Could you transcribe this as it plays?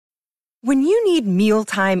When you need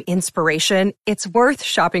mealtime inspiration, it's worth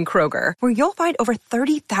shopping Kroger, where you'll find over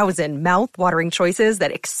 30,000 mouth-watering choices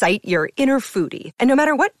that excite your inner foodie. And no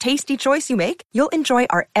matter what tasty choice you make, you'll enjoy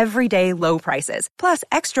our everyday low prices, plus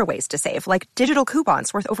extra ways to save, like digital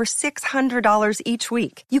coupons worth over $600 each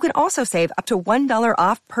week. You can also save up to $1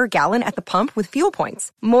 off per gallon at the pump with fuel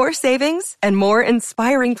points. More savings and more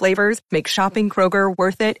inspiring flavors make shopping Kroger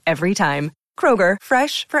worth it every time. Kroger,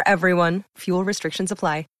 fresh for everyone. Fuel restrictions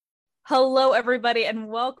apply. Hello, everybody, and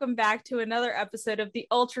welcome back to another episode of the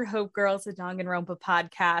Ultra Hope Girls, a Danganronpa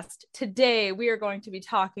podcast. Today, we are going to be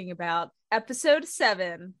talking about episode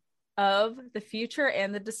 7 of the Future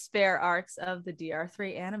and the Despair arcs of the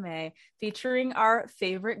DR3 anime, featuring our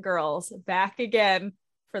favorite girls back again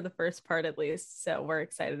for the first part, at least. So we're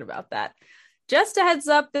excited about that. Just a heads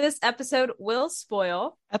up, this episode will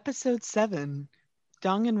spoil episode 7,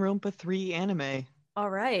 Danganronpa 3 anime. All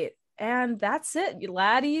right. And that's it, you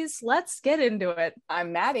laddies. Let's get into it.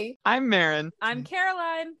 I'm Maddie. I'm Marin. I'm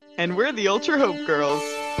Caroline. And we're the Ultra Hope Girls.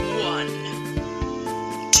 1,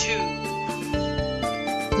 2.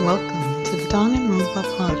 Welcome to the Danganronpa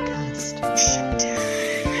podcast.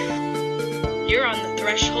 You're on the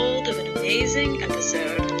threshold of an amazing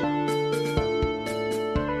episode.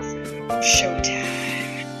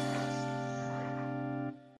 Showtime.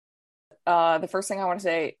 The first thing I want to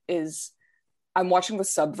say is I'm watching the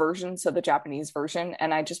sub version, so the Japanese version,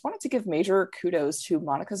 and I just wanted to give major kudos to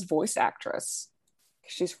Monika's voice actress.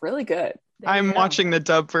 She's really good. I'm watching the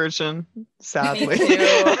dub version, sadly. Me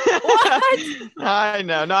too. What? I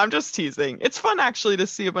know. No, I'm just teasing. It's fun actually to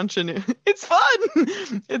see a bunch of new. It's fun.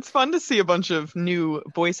 It's fun to see a bunch of new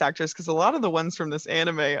voice actors because a lot of the ones from this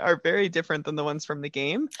anime are very different than the ones from the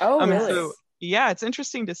game. Oh, really? So, yeah, it's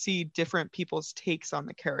interesting to see different people's takes on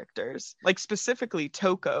the characters. Like specifically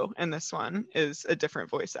Toko in this one is a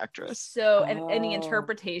different voice actress. So and the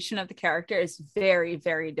interpretation of the character is very,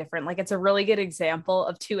 very different. Like it's a really good example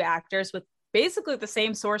of two actors with basically the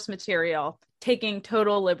same source material taking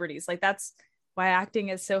total liberties. Like that's why acting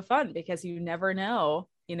is so fun, because you never know,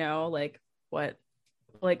 like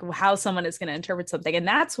how someone is going to interpret something. And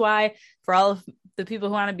that's why for all of the people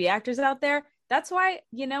who want to be actors out there, that's why,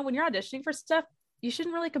 when you're auditioning for stuff, you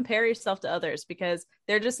shouldn't really compare yourself to others because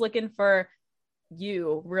they're just looking for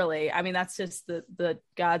you, really. I mean, that's just the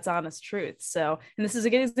God's honest truth. So, and this is a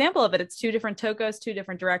good example of it. It's two different Tokos, two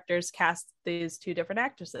different directors cast these two different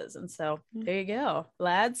actresses. And so there you go,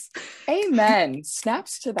 lads. Amen.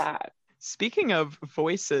 Snaps to that. Speaking of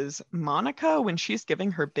voices, Monika, when she's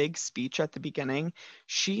giving her big speech at the beginning,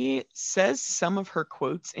 she says some of her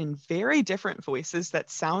quotes in very different voices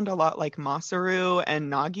that sound a lot like Masaru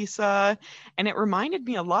and Nagisa. And it reminded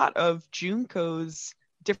me a lot of Junko's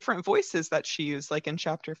different voices that she used, like in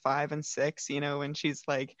chapter 5 and 6, when she's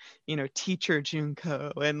like, teacher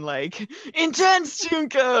Junko and like intense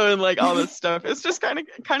Junko and like all this stuff. It's just kind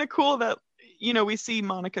of cool that we see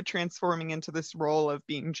Monika transforming into this role of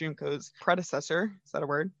being Junko's predecessor. Is that a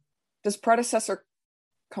word? Does predecessor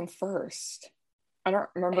come first? I don't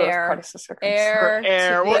remember Heir. if predecessor comes Heir. first.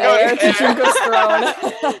 Heir. We'll Heir go to Junko's throne.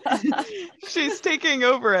 She's taking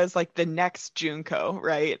over as like the next Junko,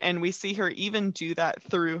 right? And we see her even do that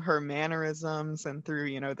through her mannerisms and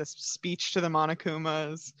through, this speech to the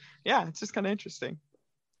Monokumas. Yeah, it's just kind of interesting.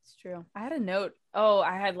 It's true. I had a note. Oh,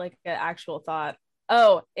 I had like an actual thought.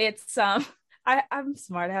 Oh, it's I'm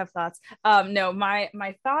smart. I have thoughts. No, my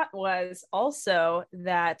thought was also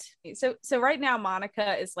that so right now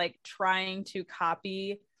Monika is like trying to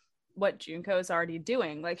copy what Junko is already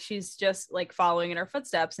doing. Like she's just like following in her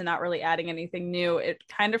footsteps and not really adding anything new. It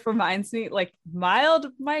kind of reminds me like mild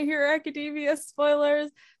My Hero Academia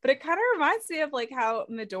spoilers, but it kind of reminds me of like how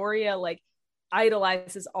Midoriya like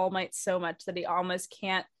idolizes All Might so much that he almost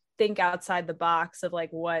can't think outside the box of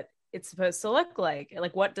like what it's supposed to look like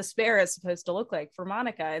what despair is supposed to look like for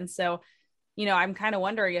Monika. And so, I'm kind of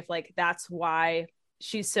wondering if like that's why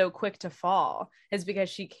she's so quick to fall, is because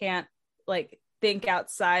she can't like think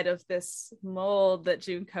outside of this mold that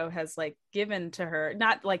Junko has like given to her,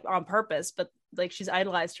 not like on purpose, but like she's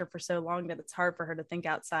idolized her for so long that it's hard for her to think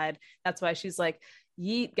outside. That's why she's like,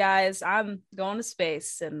 yeet guys, I'm going to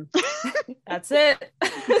space, and that's it.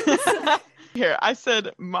 Here, I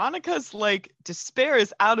said, Monika's like, despair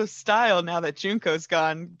is out of style now that Junko's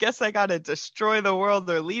gone. Guess I gotta destroy the world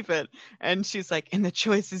or leave it. And she's like, and the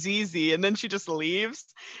choice is easy. And then she just leaves.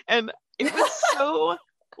 And it was so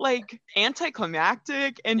like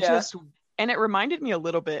anticlimactic and And it reminded me a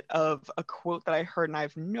little bit of a quote that I heard, and I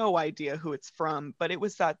have no idea who it's from, but it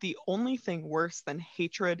was that the only thing worse than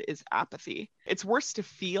hatred is apathy. It's worse to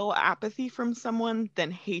feel apathy from someone than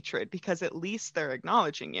hatred, because at least they're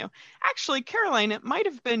acknowledging you. Actually, Caroline, it might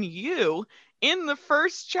have been you in the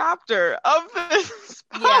first chapter of this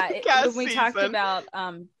podcast when we talked about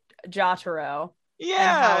Jotaro.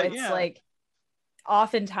 Yeah, and how it's like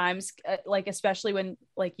oftentimes like especially when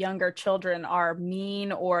like younger children are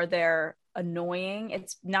mean or they're annoying,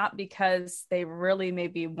 it's not because they really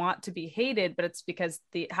maybe want to be hated, but it's because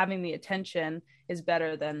having the attention is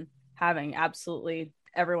better than having absolutely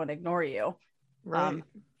everyone ignore you. Right.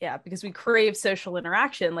 Because we crave social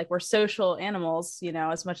interaction. Like, we're social animals, you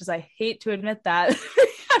know, as much as I hate to admit that.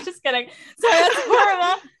 I'm just kidding. Sorry, that's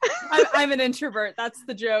horrible. I'm an introvert. That's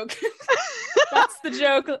the joke. That's the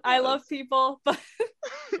joke. I love people, but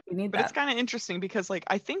we need that. But it's kind of interesting because, like,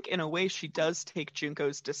 I think in a way she does take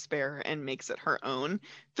Junko's despair and makes it her own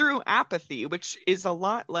through apathy, which is a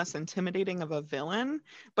lot less intimidating of a villain,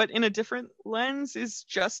 but in a different lens is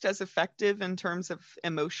just as effective in terms of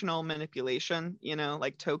emotional manipulation. You know,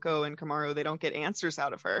 like Toko and Kamaru, they don't get answers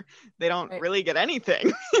out of her. They don't really get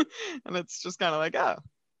anything. And it's just kind of like, oh.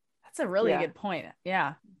 That's a really good point.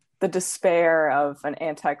 Yeah. The despair of an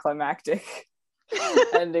anticlimactic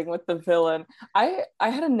ending with the villain. I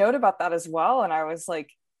had a note about that as well, and I was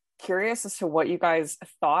like curious as to what you guys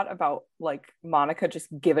thought about like Monica just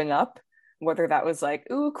giving up, whether that was like,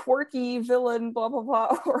 ooh, quirky villain, blah blah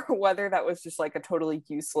blah, or whether that was just like a totally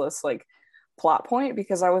useless like plot point.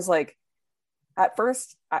 Because I was like, at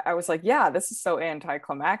first I was like, yeah, this is so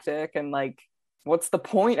anticlimactic, and like, what's the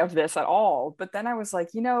point of this at all? But then I was like,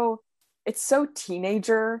 you know, it's so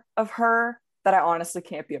teenager of her that I honestly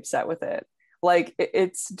can't be upset with it. Like,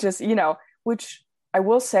 it's just, you know, which I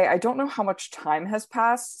will say, I don't know how much time has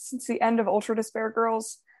passed since the end of Ultra Despair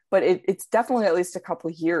Girls, but it's definitely at least a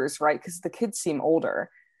couple of years, right? Because the kids seem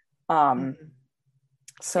older. So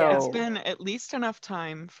it's been at least enough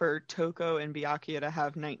time for Toko and Byakuya to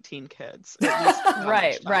have 19 kids.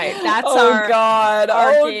 Right. That's our God.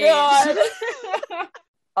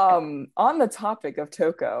 On the topic of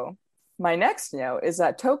Toko, my next note is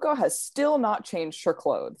that Toko has still not changed her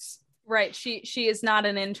clothes. Right. She is not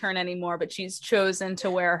an intern anymore, but she's chosen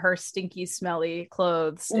to wear her stinky, smelly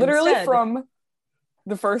clothes. Literally instead. From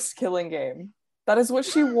the first Killing Game. That is what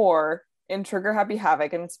she wore in Trigger Happy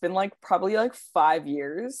Havoc, and it's been like probably like 5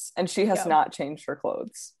 years, and she has not changed her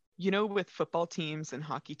clothes. You know, with football teams and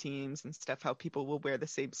hockey teams and stuff, how people will wear the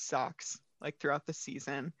same socks like throughout the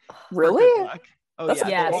season. Really? Oh, That's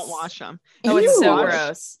they won't wash them. Oh, it's so wash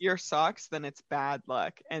gross. Your socks, then it's bad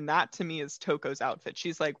luck. And that to me is Toko's outfit.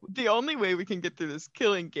 She's like, the only way we can get through this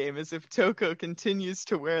Killing Game is if Toko continues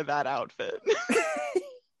to wear that outfit.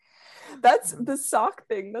 That's the sock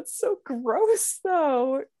thing. That's so gross,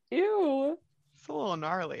 though. Ew. It's a little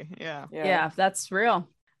gnarly. Yeah, that's real.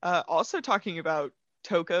 Also talking about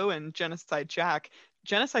Toko and Genocide Jack.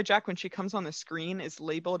 Genocide Jack, when she comes on the screen, is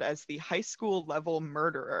labeled as the high school level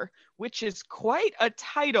murderer, which is quite a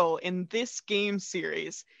title in this game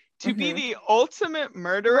series. To be the ultimate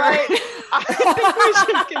murderer, right? I think we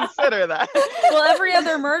should consider that. Well, every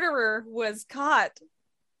other murderer was caught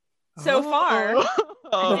so far,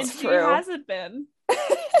 and she hasn't been.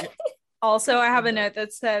 Also, I have a note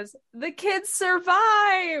that says the kids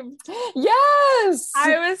survived. Yes,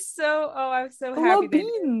 I was so happy.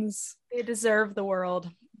 They deserve the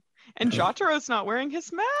world. And Jotaro's not wearing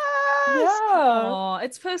his mask. Yeah, oh,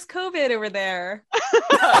 it's post-COVID over there.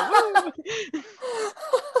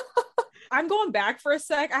 I'm going back for a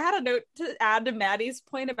sec. I had a note to add to Maddie's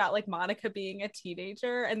point about like Monica being a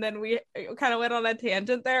teenager, and then we kind of went on a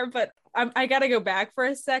tangent there, but I got to go back for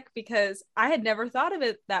a sec because I had never thought of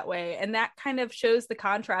it that way. And that kind of shows the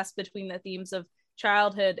contrast between the themes of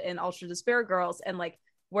childhood and Ultra Despair Girls, and like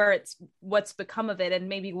what's become of it, and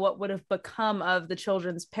maybe what would have become of the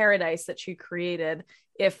children's paradise that she created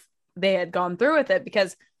if they had gone through with it,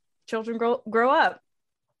 because children grow up.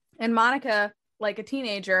 And Monica, like a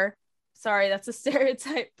teenager, sorry, that's a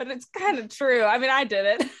stereotype, but it's kind of true. I mean, I did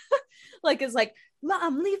it. Like, it's like,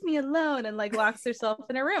 Mom, leave me alone, and like locks herself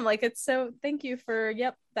in a room. Like, it's so, thank you for,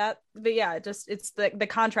 that. But yeah, it's the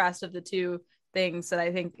contrast of the two things that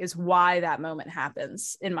I think is why that moment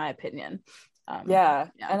happens, in my opinion. Yeah.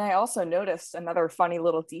 And I also noticed another funny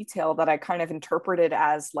little detail that I kind of interpreted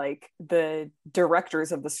as like the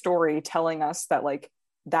directors of the story telling us that like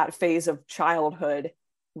that phase of childhood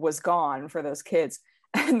was gone for those kids.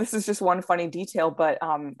 And this is just one funny detail, but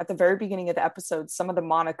at the very beginning of the episode, some of the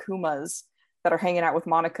Monokumas that are hanging out with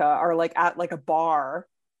Monica are like at like a bar.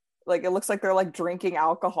 Like, it looks like they're like drinking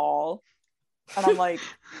alcohol. And I'm like,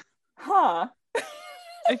 Huh.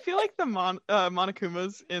 I feel like the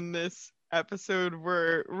Monokumas in this episode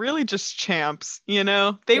were really just champs, you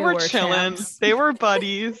know? They were chilling. champs. They were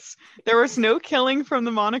buddies. There was no killing from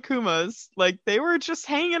the Monokumas. Like, they were just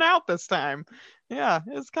hanging out this time. Yeah,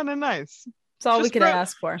 it was kind of nice. It's all we Just could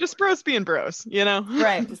ask for. Just bros being bros, you know?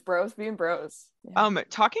 Right. Just bros being bros. Yeah.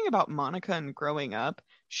 Talking about Monica and growing up,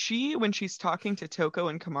 when she's talking to Toko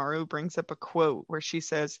and Kamaru, brings up a quote where she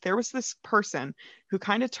says, "There was this person who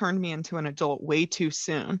kind of turned me into an adult way too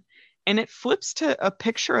soon." And it flips to a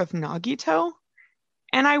picture of Nagito.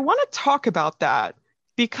 And I want to talk about that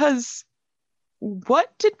because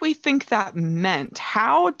what did we think that meant?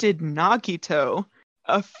 How did Nagito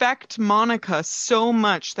affect Monica so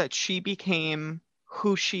much that she became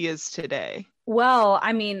who she is today? Well,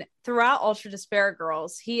 I mean, throughout Ultra Despair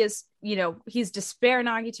Girls, he is, he's Despair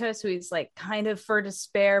Nagito, so he's like kind of for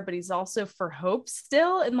despair, but he's also for hope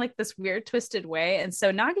still in like this weird twisted way. And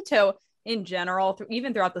so Nagito in general,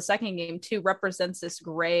 even throughout the second game too, represents this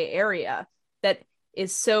gray area that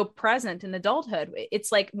is so present in adulthood.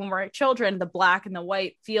 It's like when we're children, the black and the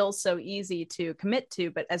white feels so easy to commit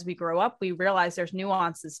to, but as we grow up, we realize there's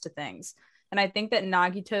nuances to things. And I think that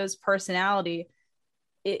Nagito's personality,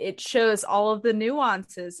 it shows all of the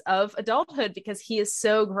nuances of adulthood because he is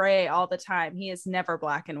so gray all the time. He is never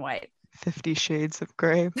black and white. 50 Shades of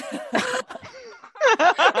Grey.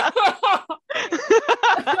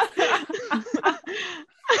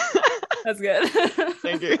 That's good.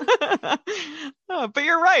 Thank you. But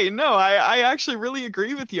you're right. No, I actually really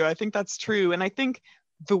agree with you. I think that's true. And I think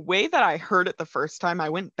the way that I heard it the first time, I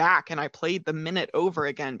went back and I played the minute over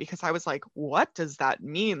again because I was like, what does that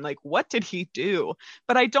mean? Like, what did he do?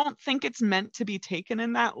 But I don't think it's meant to be taken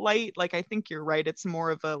in that light. Like, I think you're right. It's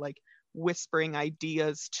more of a like whispering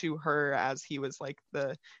ideas to her as he was like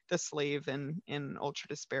the slave in Ultra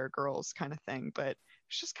Despair Girls kind of thing. But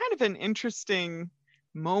it's just kind of an interesting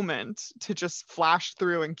moment to just flash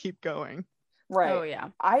through and keep going. Right. Oh yeah.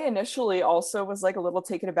 I initially also was like a little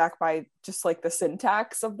taken aback by just like the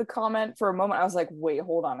syntax of the comment. For a moment I was like, wait,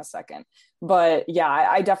 hold on a second. But yeah,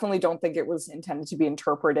 I definitely don't think it was intended to be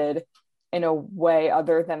interpreted in a way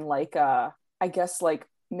other than like I guess like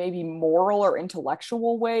maybe moral or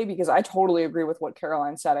intellectual way, because I totally agree with what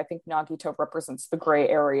Caroline said. I think Nagito represents the gray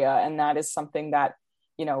area, and that is something that,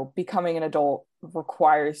 becoming an adult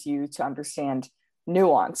requires you to understand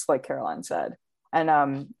nuance, like Caroline said. And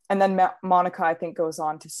then Monica, I think, goes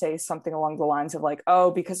on to say something along the lines of like,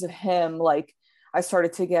 oh, because of him, like I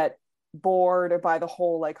started to get bored by the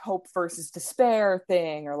whole like hope versus despair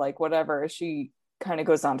thing, or like whatever. She kind of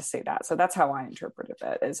goes on to say that. So that's how I interpreted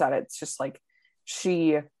it, is that it's just like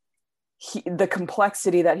the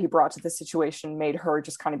complexity that he brought to the situation made her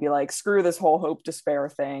just kind of be like, screw this whole hope despair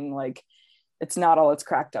thing. Like, it's not all it's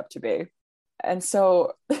cracked up to be. And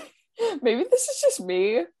so maybe this is just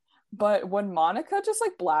me, but when Monica just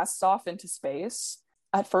like blasts off into space,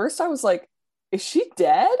 at first I was like, is she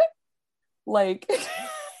dead? Like,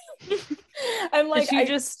 and like,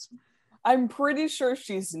 I'm pretty sure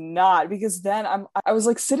she's not, because then I was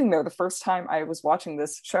like sitting there the first time I was watching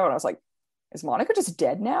this show and I was like, is Monica just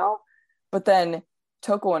dead now? But then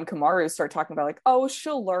Toko and Kamaru start talking about like, oh,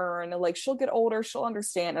 she'll learn, like she'll get older, she'll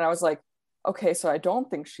understand. And I was like, okay, so I don't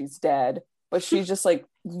think she's dead, but she just like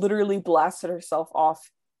literally blasted herself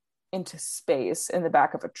off into space in the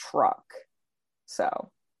back of a truck.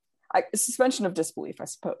 So suspension of disbelief, I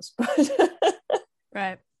suppose.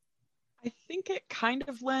 Right. I think it kind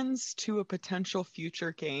of lends to a potential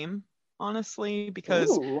future game, honestly,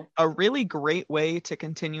 because a really great way to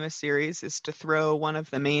continue a series is to throw one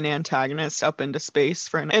of the main antagonists up into space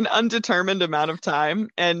for an undetermined amount of time,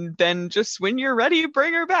 and then just when you're ready,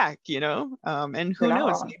 bring her back, and who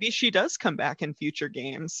knows, maybe she does come back in future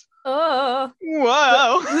games. Oh,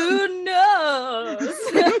 whoa. Who knows?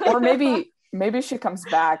 Or maybe she comes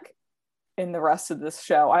back in the rest of this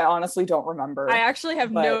show. I honestly don't remember. I actually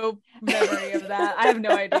have no memory of that. I have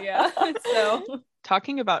no idea. So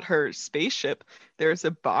talking about her spaceship, there's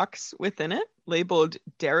a box within it labeled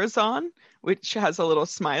Darazon, which has a little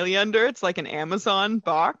smiley under. It's like an Amazon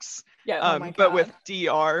box. Yeah, but with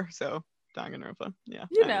DR, so Danganronpa. Yeah.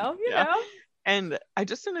 You know. And I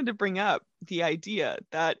just wanted to bring up the idea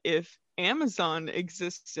that if Amazon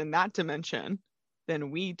exists in that dimension,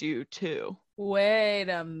 then we do too. Wait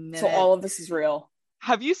a minute. So all of this is real.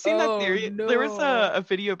 Have you seen that theory? No. There was a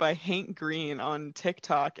video by Hank Green on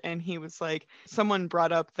TikTok, and he was like, someone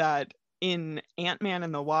brought up that in Ant-Man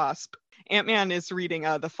and the Wasp, Ant-Man is reading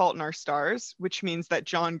The Fault in Our Stars, which means that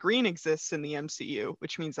John Green exists in the MCU,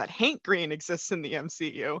 which means that Hank Green exists in the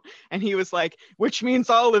MCU. And he was like, which means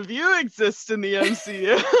all of you exist in the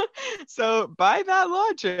MCU. So by that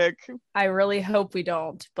logic, I really hope we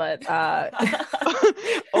don't, but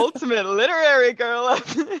ultimate literary girl up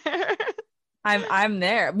there. I'm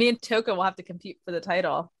there. Me and Toka will have to compete for the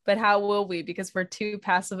title, but how will we? Because we're too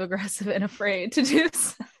passive aggressive and afraid to do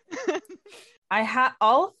so. I have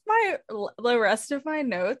the rest of my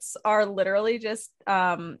notes are literally just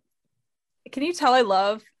can you tell I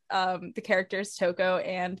love the characters Toko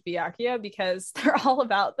and Byakuya because they're all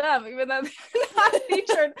about them, even though they're not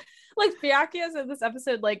featured. Like Byakuya's in this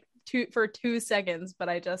episode like for 2 seconds, but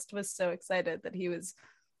I just was so excited that he was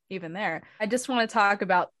even there. I just want to talk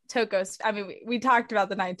about Toko's. I mean, we talked about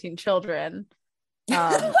the 19 children.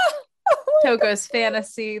 Toko's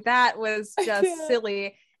fantasy, that was just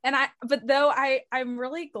silly. And I'm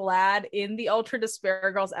really glad in the Ultra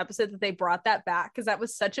Despair Girls episode that they brought that back because that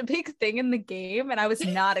was such a big thing in the game and I was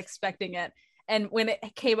not expecting it. And when it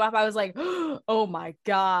came up, I was like, oh my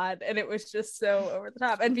God. And it was just so over the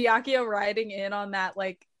top. And Byakuya riding in on that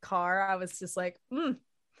like car, I was just like,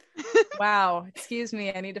 wow, excuse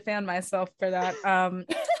me. I need to fan myself for that.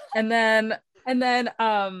 And then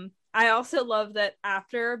I also love that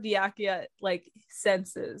after Byakuya like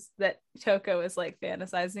senses that Toko is like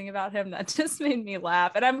fantasizing about him, that just made me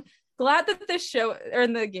laugh. And I'm glad that this show or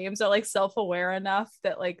in the games are like self-aware enough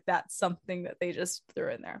that like that's something that they just threw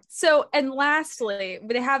in there. So, and lastly,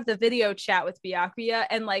 they have the video chat with Byakuya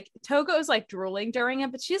and like Toko is like drooling during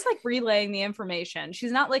it, but she's like relaying the information.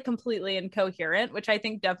 She's not like completely incoherent, which I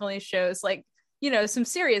think definitely shows like, you know, some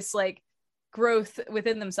serious like growth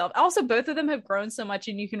within themselves. Also, both of them have grown so much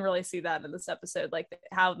and you can really see that in this episode, like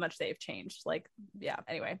how much they've changed. Like, yeah,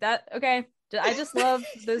 anyway, I just love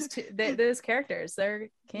those two, those characters. They're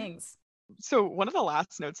kings. So one of the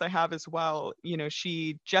last notes I have as well, you know,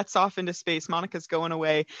 she jets off into space. Monica's going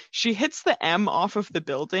away. She hits the M off of the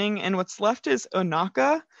building and what's left is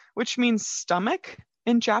Onaka, which means stomach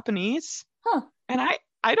in Japanese. And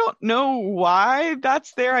I don't know why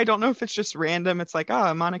that's there. I don't know if it's just random. It's like,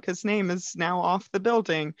 Monica's name is now off the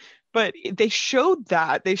building. But they showed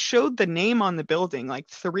that. They showed the name on the building like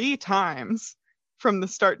 3 times from the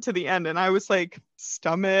start to the end. And I was like,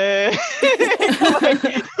 stomach.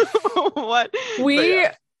 Like, what?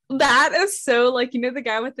 That is so like, you know, the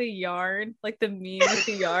guy with the yarn, like the meme with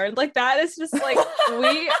the yarn, like that is just like,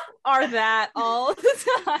 we are that all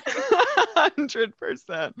the time.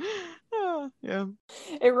 100%. Yeah.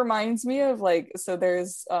 It reminds me of like, so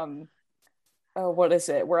there's what is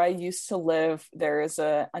it? Where I used to live, there is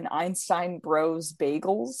an Einstein Bros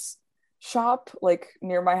bagels shop like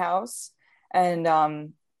near my house.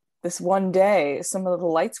 And this one day, some of the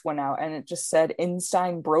lights went out and it just said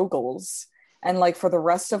Einstein Brogels. And like for the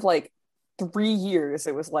rest of like 3 years,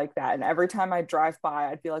 it was like that. And every time I drive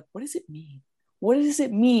by, I'd be like, what does it mean? What does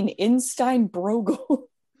it mean? Einstein Brogel.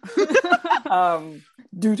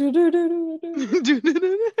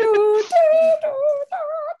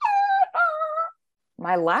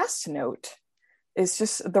 My last note is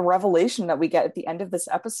just the revelation that we get at the end of this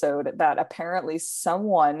episode that apparently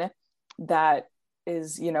someone that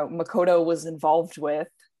is, you know, Makoto was involved with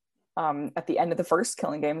at the end of the first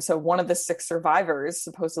Killing Game. So one of the 6 survivors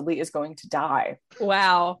supposedly is going to die.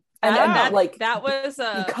 Wow. And that like that was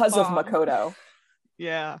because of Makoto.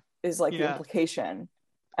 Yeah. Is like the implication.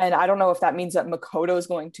 And I don't know if that means that Makoto is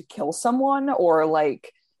going to kill someone or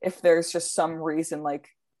like if there's just some reason like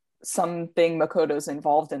something Makoto's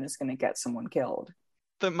involved in is going to get someone killed.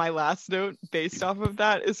 My last note based off of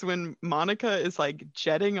that is when Monica is like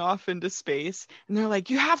jetting off into space and they're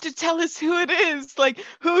like, you have to tell us who it is, like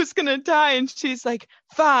who's gonna die, and she's like,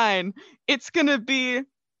 fine, it's gonna be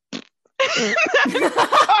yeah,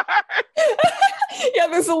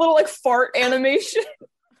 there's a little like fart animation.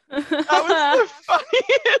 That was the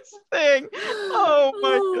funniest thing. Oh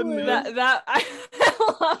my goodness. That I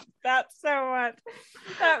love that so much.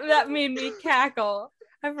 That made me cackle.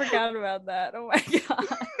 I forgot about that. Oh my God.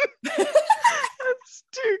 That's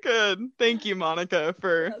too good. Thank you, Monica,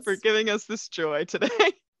 for giving us this joy today.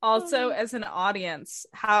 Also, as an audience,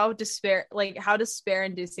 how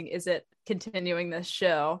despair-inducing is it continuing this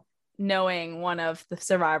show, knowing one of the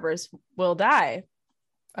survivors will die,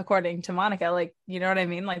 according to Monica? Like, you know what I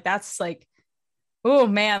mean? Like, that's like, oh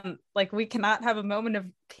man, like we cannot have a moment of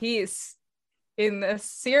peace in this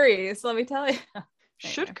series, let me tell you.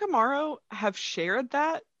 Should Kamaru have shared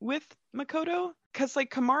that with Makoto? Because like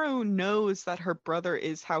Kamaru knows that her brother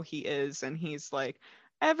is how he is, and he's like,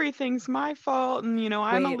 everything's my fault and,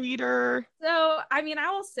 I'm a Wait. leader. So, I mean,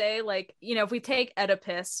 I will say, like, if we take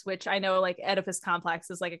Oedipus, which I know, like, Oedipus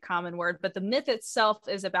complex is like a common word, but the myth itself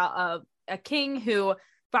is about a king who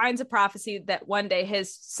finds a prophecy that one day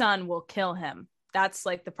his son will kill him. That's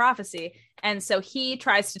like the prophecy. And so he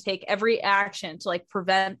tries to take every action to like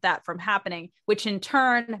prevent that from happening, which in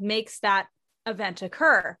turn makes that event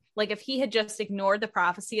occur. Like if he had just ignored the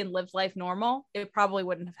prophecy and lived life normal, it probably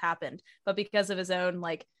wouldn't have happened. But because of his own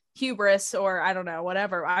like hubris or I don't know,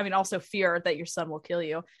 whatever, I mean, also fear that your son will kill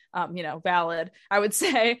you, valid, I would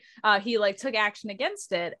say, he like took action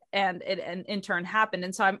against it and it and in turn happened.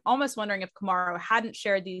 And so I'm almost wondering if Kamaro hadn't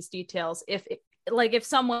shared these details, if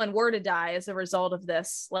someone were to die as a result of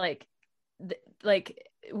this, like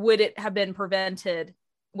would it have been prevented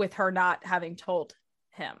with her not having told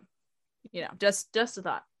him? Just a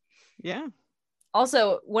thought. Yeah.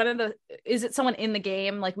 Also, is it someone in the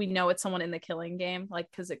game? Like we know it's someone in the killing game, like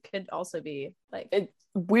because it could also be like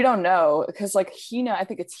we don't know, because like Hina, I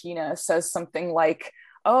think it's Hina, says something like,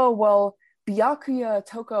 oh well, Byakuya,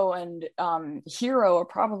 Toko, and Hiro are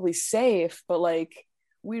probably safe, but like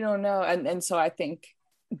we don't know. And so I think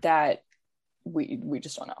that we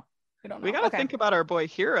just don't know. We don't know. We gotta think about our boy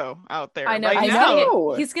Hiro out there. I know.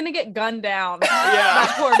 Right He's gonna get gunned down. Yeah.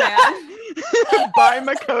 That poor man. By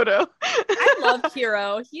Makoto. I love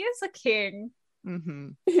Hiro. He is a king. Mm-hmm.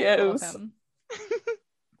 He is.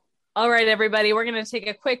 All right, everybody. We're going to take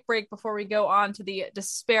a quick break before we go on to the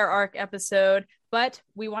Despair Arc episode. But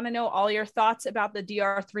we want to know all your thoughts about the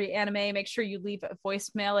DR3 anime. Make sure you leave a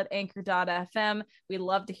voicemail at anchor.fm. We'd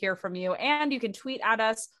love to hear from you. And you can tweet at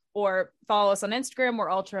us or follow us on Instagram. We're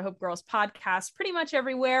Ultra Hope Girls Podcast pretty much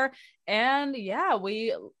everywhere. And yeah,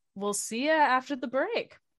 we will see you after the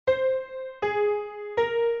break.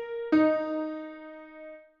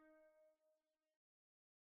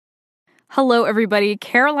 Hello, everybody.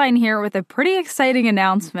 Caroline here with a pretty exciting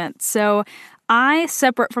announcement. So I,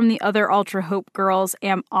 separate from the other Ultra Hope girls,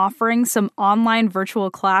 am offering some online virtual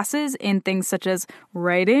classes in things such as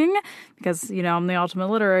writing, because, I'm the ultimate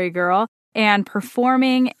literary girl, and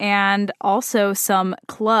performing, and also some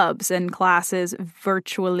clubs and classes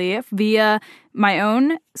virtually via my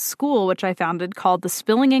own school, which I founded called the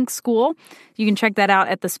Spilling Ink School. You can check that out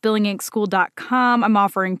at thespillinginkschool.com. I'm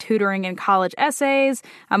offering tutoring in college essays.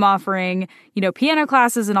 I'm offering, piano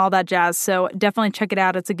classes and all that jazz. So definitely check it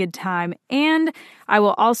out. It's a good time. And I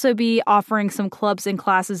will also be offering some clubs and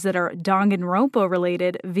classes that are Danganronpa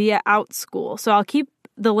related via OutSchool. So I'll keep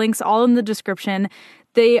the links all in the description.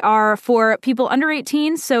 They are for people under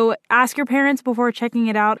 18, so ask your parents before checking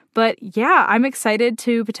it out. But yeah, I'm excited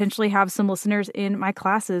to potentially have some listeners in my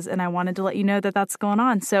classes, and I wanted to let you know that that's going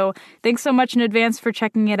on. So thanks so much in advance for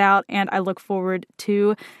checking it out, and I look forward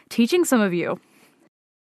to teaching some of you.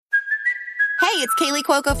 Hey, it's Kaylee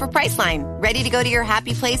Cuoco for Priceline. Ready to go to your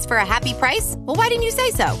happy place for a happy price? Well, why didn't you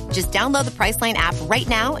say so? Just download the Priceline app right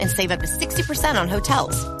now and save up to 60% on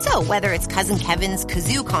hotels. So whether it's Cousin Kevin's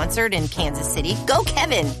Kazoo Concert in Kansas City, go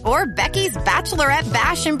Kevin, or Becky's Bachelorette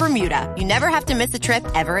Bash in Bermuda, you never have to miss a trip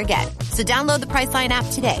ever again. So download the Priceline app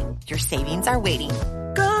today. Your savings are waiting.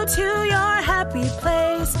 Go to your happy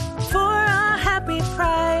place for a happy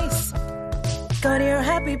price. Go to your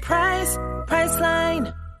happy price,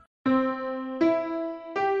 Priceline.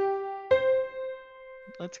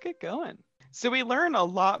 Let's get going. So we learn a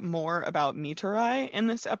lot more about Mitarai in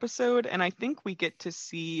this episode, and I think we get to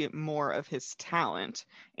see more of his talent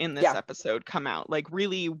in this episode come out, like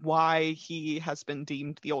really why he has been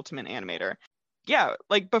deemed the ultimate animator. Yeah,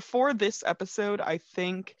 like before this episode, I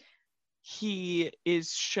think he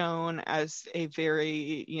is shown as a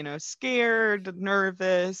very, scared,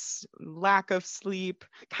 nervous, lack of sleep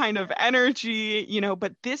kind of energy,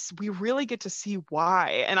 but this, we really get to see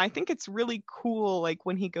why. And I think it's really cool, like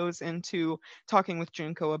when he goes into talking with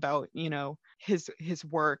Junko about, his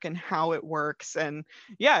work and how it works. And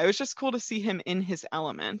yeah, it was just cool to see him in his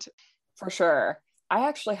element. For sure. I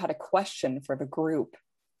actually had a question for the group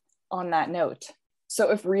on that note. So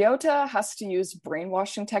if Ryota has to use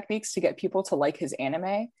brainwashing techniques to get people to like his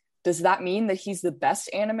anime, does that mean that he's the best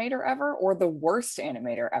animator ever or the worst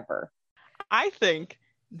animator ever? I think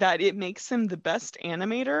that it makes him the best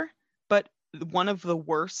animator, but one of the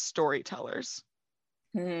worst storytellers.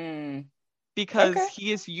 Because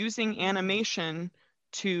he is using animation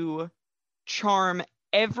to charm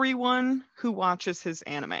everyone who watches his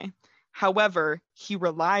anime. However, he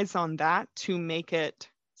relies on that to make it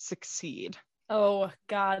succeed. Oh,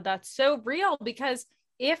 God, that's so real, because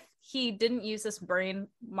if he didn't use this mind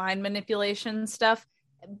manipulation stuff,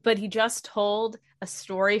 but he just told a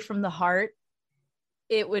story from the heart,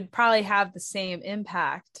 it would probably have the same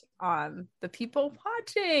impact on the people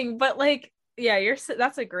watching. But like, yeah,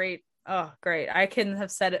 that's a great, great. I couldn't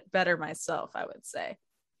have said it better myself, I would say.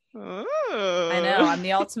 Oh. I know, I'm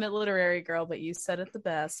the ultimate literary girl, but you said it the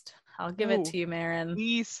best. I'll give it to you, Marin.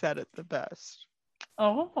 We said it the best.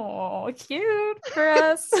 Oh, cute,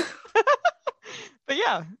 Chris. But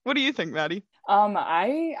yeah, what do you think, Maddie?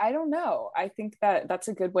 I don't know. I think that's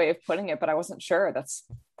a good way of putting it, but I wasn't sure. That's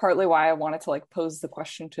partly why I wanted to like pose the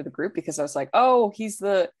question to the group, because I was like, oh, he's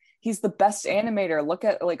the best animator. Look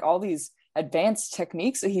at like all these advanced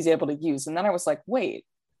techniques that he's able to use. And then I was like, wait,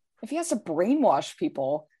 if he has to brainwash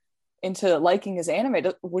people into liking his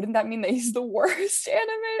anime, wouldn't that mean that he's the worst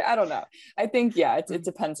animator? I don't know. I think, yeah, it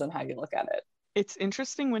depends on how you look at it. It's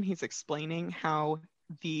interesting when he's explaining how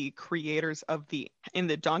the creators in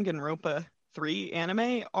the Danganronpa 3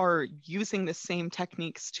 anime are using the same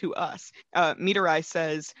techniques to us. Mitarai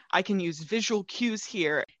says, I can use visual cues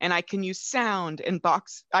here, and I can use sound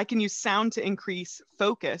I can use sound to increase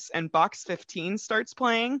focus, and Box 15 starts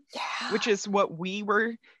playing, which is what we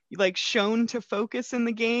were like shown to focus in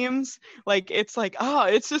the games. Like, it's like,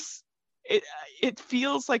 it's just, it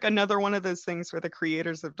feels like another one of those things where the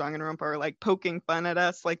creators of Danganronpa are like poking fun at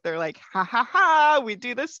us, like they're like, ha ha ha, we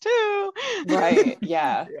do this too. Right.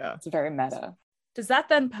 Yeah. Yeah. It's very meta. Does that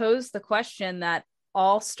then pose the question that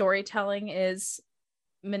all storytelling is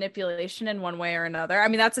manipulation in one way or another? I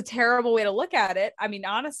mean, that's a terrible way to look at it. I mean,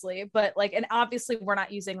 honestly, but like, and obviously we're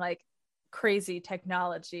not using like crazy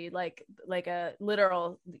technology, like a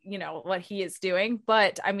literal, what he is doing.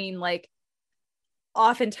 But I mean, like,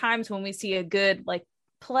 oftentimes when we see a good like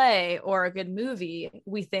play or a good movie,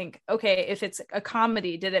 we think, okay, if it's a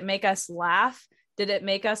comedy, did it make us laugh? Did it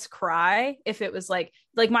make us cry? If it was like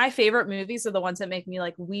my favorite movies are the ones that make me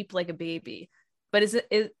like weep like a baby. But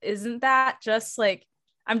isn't that just like,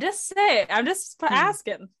 I'm just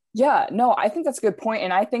asking. Yeah, no, I think that's a good point.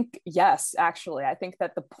 And I think, yes, actually, I think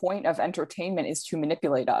that the point of entertainment is to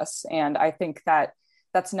manipulate us. And I think that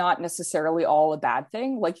that's not necessarily all a bad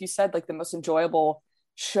thing. Like you said, like the most enjoyable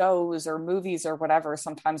shows or movies or whatever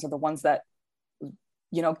sometimes are the ones that,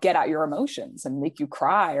 get at your emotions and make you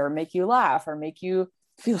cry or make you laugh or make you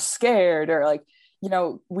feel scared, or like,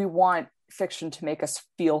 we want fiction to make us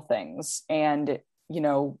feel things. And,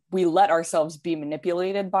 we let ourselves be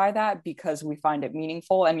manipulated by that because we find it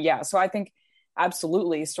meaningful. And yeah, so I think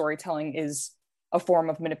absolutely storytelling is a form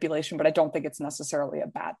of manipulation, but I don't think it's necessarily a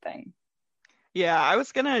bad thing. Yeah, I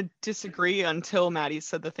was going to disagree until Maddie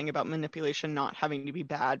said the thing about manipulation not having to be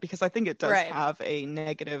bad, because I think it does have a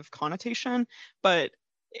negative connotation. But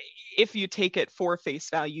if you take it for face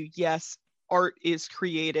value, yes, art is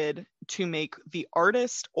created to make the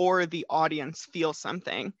artist or the audience feel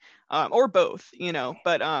something, or both,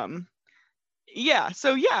 but yeah,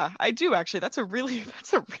 so yeah, I do actually. That's a really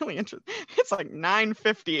interesting. It's like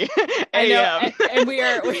 9:50 a.m. and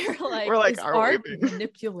we're like, we're like, is are art we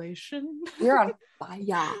manipulation? You're on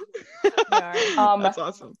fire. That's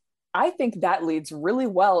awesome. I think that leads really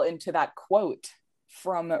well into that quote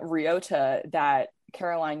from Ryota that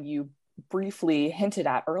Caroline, you briefly hinted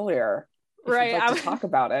at earlier. If you'd like to talk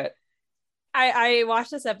about it. I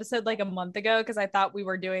watched this episode like a month ago because I thought we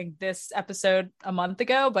were doing this episode a month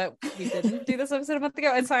ago, but we didn't do this episode a month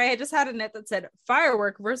ago. And so I just had a note that said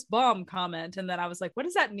firework versus bomb comment. And then I was like, what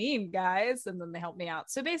does that mean, guys? And then they helped me out.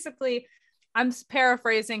 So basically, I'm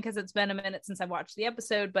paraphrasing because it's been a minute since I watched the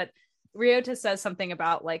episode, but Ryota says something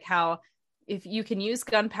about like how if you can use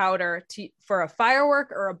gunpowder for a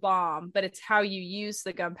firework or a bomb, but it's how you use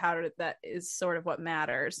the gunpowder that is sort of what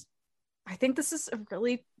matters. I think this is a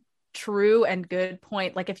really true and good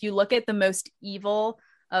point. Like if you look at the most evil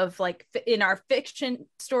of like in our fiction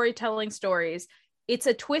storytelling stories, it's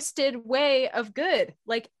a twisted way of good.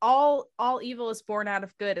 Like all evil is born out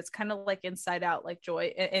of good. It's kind of like Inside Out, like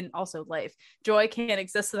joy and also life. Joy can't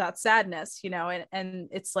exist without sadness, and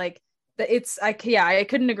it's like I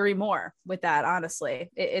couldn't agree more with that,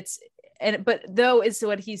 honestly. But though is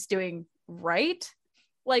what he's doing right.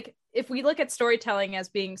 Like if we look at storytelling as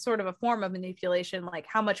being sort of a form of manipulation, like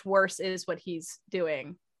how much worse is what he's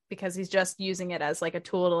doing, because he's just using it as like a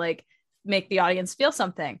tool to like make the audience feel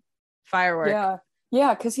something. Firework.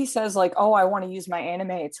 Yeah, because he says like, oh, I want to use my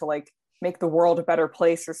anime to like make the world a better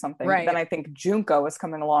place or something. Right. Then I think Junko is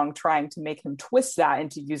coming along trying to make him twist that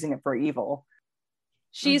into using it for evil.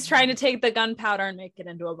 She's trying to take the gunpowder and make it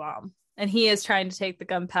into a bomb, and he is trying to take the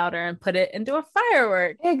gunpowder and put it into a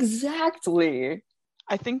firework. Exactly.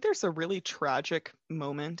 I think there's a really tragic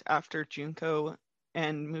moment after Junko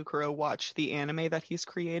and Mukuro watch the anime that he's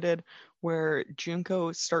created, where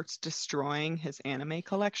Junko starts destroying his anime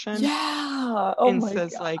collection. Yeah. Oh and my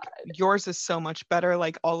says God. like, yours is so much better,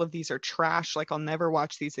 like all of these are trash, like I'll never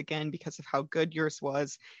watch these again because of how good yours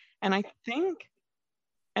was. And I think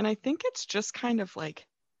it's just kind of like,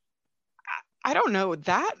 I don't know,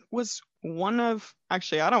 that was one of,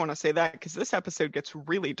 actually I don't want to say that because this episode gets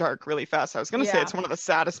really dark really fast. I was going to say Yeah. it's one of the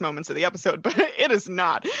saddest moments of the episode, but it is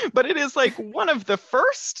not. But it is like one of the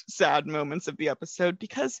first sad moments of the episode,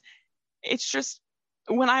 because it's just,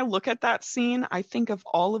 when I look at that scene, I think of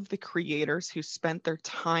all of the creators who spent their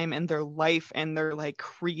time and their life and their like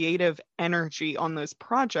creative energy on those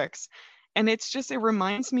projects. And it's just, it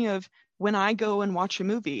reminds me of when I go and watch a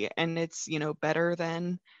movie and it's, you know, better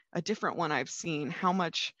than a different one I've seen, how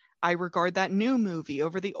much I regard that new movie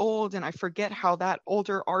over the old, and I forget how that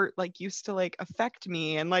older art like used to like affect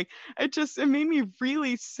me. And like, it made me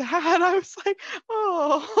really sad. I was like,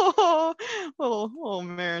 oh, little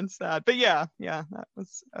Marin sad. But yeah, that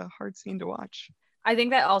was a hard scene to watch. I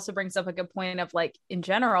think that also brings up a good point of like, in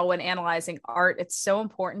general, when analyzing art, it's so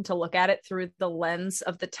important to look at it through the lens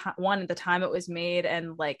of the time, the time it was made,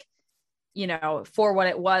 and like, you know, for what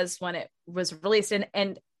it was when it was released,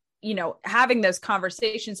 and you know, having those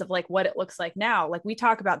conversations of like what it looks like now. Like we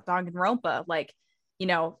talk about Danganronpa, like, you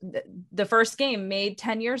know, the first game made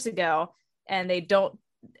 10 years ago, and they don't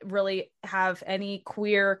really have any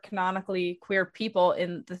canonically queer people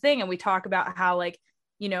in the thing. And we talk about how like,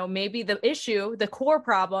 you know, maybe the core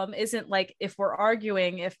problem isn't like if we're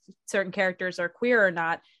arguing if certain characters are queer or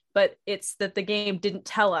not, but it's that the game didn't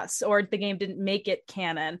tell us, or the game didn't make it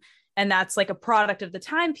canon. And that's like a product of the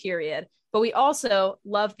time period. But we also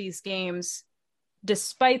love these games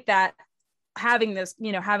despite that, having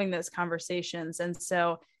those conversations. And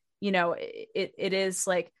so, you know, it is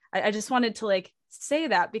like, I just wanted to like say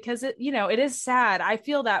that, because it, you know, it is sad. I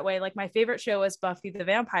feel that way. Like my favorite show is Buffy the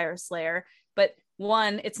Vampire Slayer, but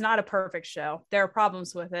one, it's not a perfect show. There are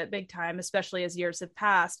problems with it big time, especially as years have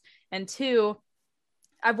passed. And two,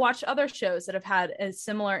 I've watched other shows that have had a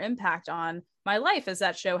similar impact on my life as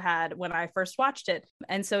that show had when I first watched it.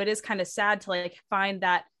 And so it is kind of sad to like find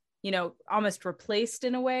that, you know, almost replaced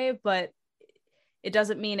in a way, but it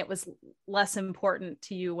doesn't mean it was less important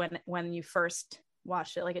to you when you first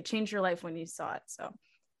watched it. Like it changed your life when you saw it. So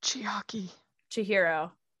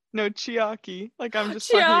Chihiro. No, Chiaki. Like I'm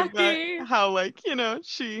just talking about how like, you know,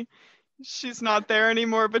 she's not there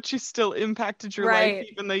anymore, but she still impacted your life,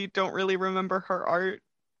 even though you don't really remember her art.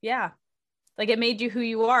 Yeah. Like it made you who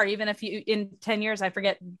you are, even if you in 10 years I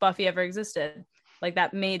forget Buffy ever existed. Like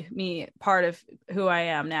that made me part of who I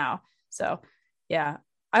am now. So yeah.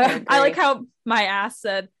 I like how my ass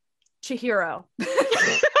said Chihiro.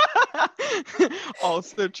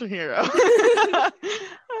 Also Chihiro.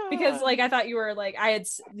 Because like I thought you were like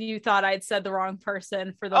you thought I'd said the wrong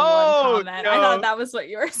person for the one comment. No. I thought that was what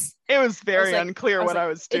yours. It was very unclear what I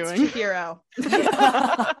was doing. It's Chihiro.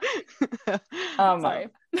 Sorry.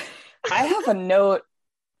 I have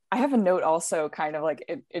a note also kind of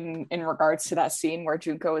like in regards to that scene where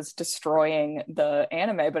Junko is destroying the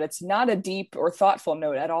anime, but it's not a deep or thoughtful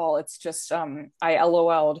note at all. It's just I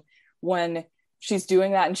LOL'd when she's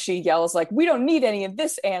doing that and she yells like, we don't need any of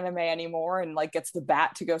this anime anymore, and like gets the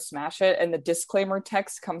bat to go smash it, and the disclaimer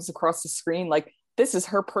text comes across the screen like, this is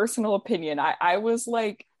her personal opinion. I was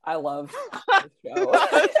like, I love the show.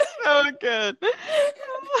 That's so good.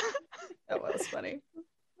 That was funny.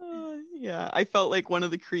 Yeah, I felt like one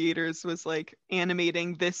of the creators was like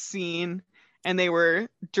animating this scene and they were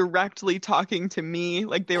directly talking to me.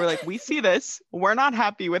 Like they were like, we see this, we're not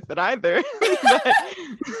happy with it either.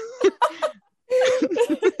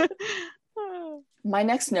 My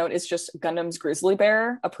next note is just Gundam's Grizzly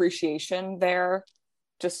Bear appreciation there.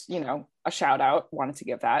 Just, you know, a shout out, wanted to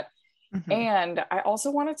give that. Mm-hmm. And I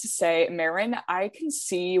also wanted to say, Marin, I can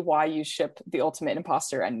see why you ship the Ultimate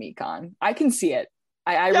Imposter and Mikan. I can see it.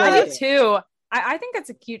 I really too. I think it's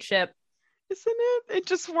a cute ship. Isn't it? It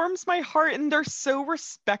just warms my heart, and they're so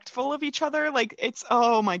respectful of each other. Like it's,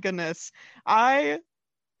 oh my goodness. That's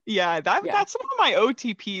one of my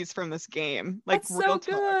OTPs from this game. Like that's so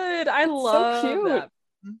good. I love so cute. That.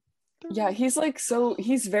 Yeah, he's like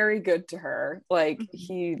he's very good to her. Like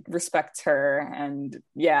he respects her, and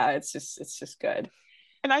yeah, it's just good.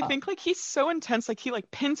 And I think like he's so intense, like he like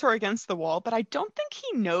pins her against the wall, but I don't think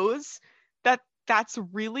he knows that that's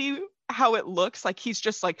really how it looks. Like he's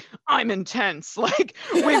just like, I'm intense, like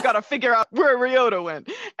we've got to figure out where Ryota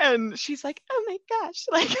went, and she's like, oh my gosh,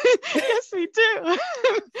 like yes we do.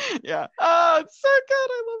 Yeah, oh it's so good.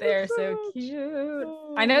 I love they're it so cute.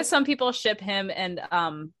 I know some people ship him and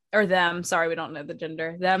or them, sorry, we don't know the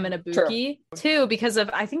gender, them and Ibuki too, because of,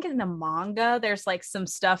 I think in the manga there's like some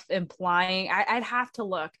stuff implying, I'd have to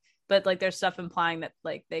look, but like there's stuff implying that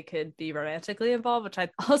like they could be romantically involved, which I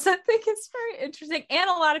also think is very interesting. And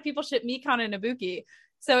a lot of people ship Mikon and Ibuki,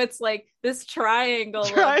 so it's like this triangle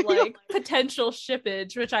of like potential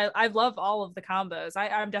shippage, which I love all of the combos.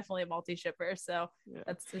 I'm definitely a multi-shipper, so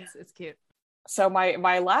it's cute. So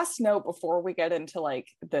my last note before we get into like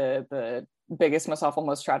the biggest, most awful,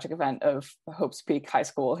 most tragic event of Hope's Peak high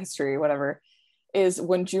school history, whatever, is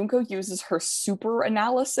when Junko uses her super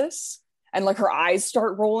analysis and like her eyes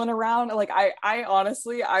start rolling around. Like I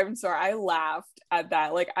honestly, I'm sorry, I laughed at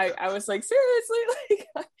that. Like I was like, seriously,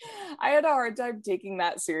 like I had a hard time taking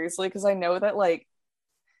that seriously, because I know that like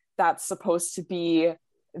that's supposed to be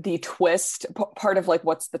the twist. Part of like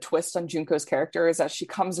what's the twist on Junko's character is that she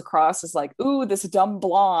comes across as like, ooh, this dumb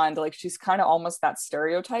blonde, like she's kind of almost that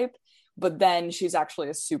stereotype, but then she's actually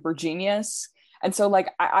a super genius. And so like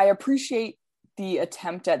I appreciate the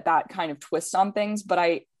attempt at that kind of twist on things, but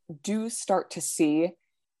I do start to see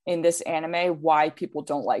in this anime why people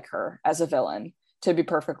don't like her as a villain, to be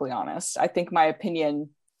perfectly honest. I think my opinion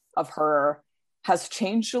of her has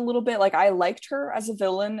changed a little bit. Like I liked her as a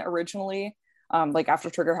villain originally. Like after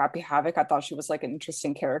Trigger Happy Havoc, I thought she was like an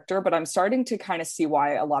interesting character, but I'm starting to kind of see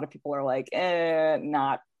why a lot of people are like,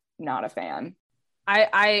 not a fan.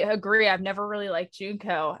 I agree. I've never really liked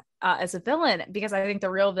Junko as a villain, because I think the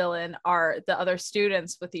real villain are the other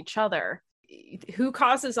students with each other. Who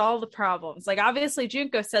causes all the problems? Like obviously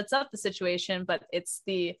Junko sets up the situation, but it's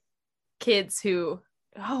the kids who,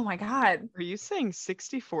 oh my God. Are you saying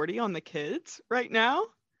 60-40 on the kids right now?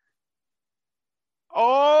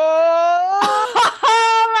 Oh,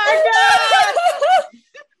 oh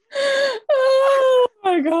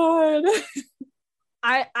my God.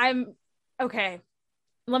 I'm okay.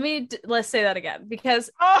 Let's say that again, because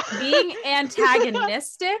being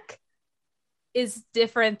antagonistic is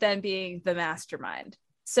different than being the mastermind.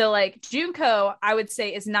 So like Junko, I would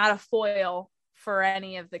say, is not a foil for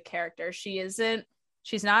any of the characters. She's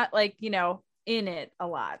not like, you know, in it a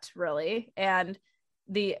lot really. And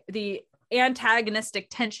the antagonistic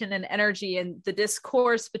tension and energy and the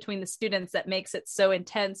discourse between the students that makes it so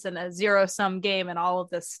intense and a zero-sum game and all of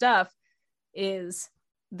this stuff is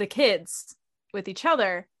the kids with each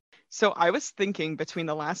other. So I was thinking between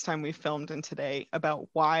the last time we filmed and today about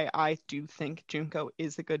why I do think Junko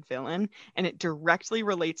is a good villain, and it directly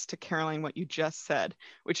relates to Caroline, what you just said,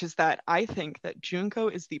 which is that I think that Junko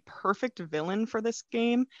is the perfect villain for this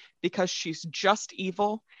game because she's just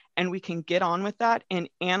evil, and we can get on with that and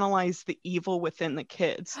analyze the evil within the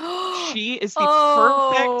kids. She is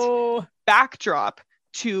the perfect backdrop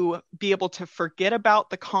to be able to forget about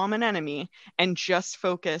the common enemy and just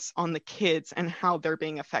focus on the kids and how they're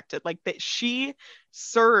being affected. Like that, she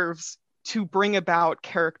serves to bring about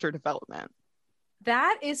character development.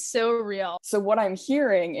 That is so real. So what I'm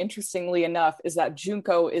hearing, interestingly enough, is that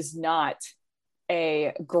Junko is not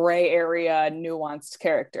a gray area nuanced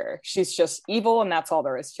character. She's just evil, and that's all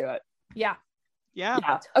there is to it. Yeah.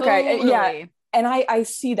 Okay. Totally. Yeah. And I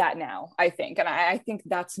see that now, I think. And I think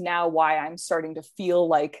that's now why I'm starting to feel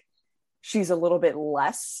like she's a little bit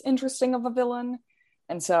less interesting of a villain.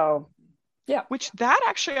 And so, yeah. Which that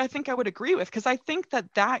actually, I think I would agree with, because I think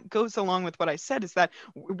that goes along with what I said, is that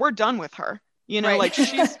we're done with her. You know, right. Like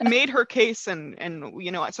she's made her case and,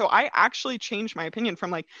 you know, so I actually changed my opinion from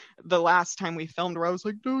like the last time we filmed where I was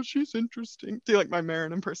like, no, she's interesting. Do like my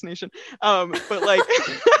Marin impersonation. But like,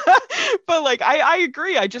 but like, I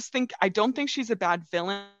agree. I don't think she's a bad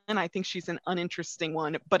villain. I think she's an uninteresting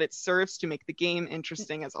one, but it serves to make the game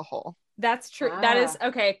interesting as a whole. That's true. That is,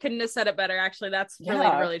 okay. Couldn't have said it better. Actually, that's really,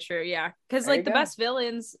 really true. Yeah. Because like the best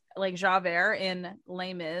villains, like Javert in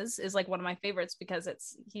Les Mis is like one of my favorites, because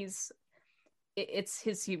it's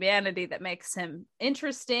his humanity that makes him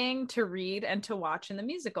interesting to read and to watch in the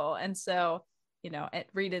musical. And so, you know,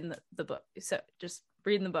 read in the book. So just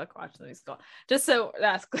read in the book, watch the musical. Just so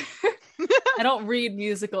that's clear. I don't read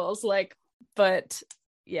musicals, like, but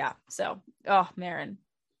yeah. So, Marin,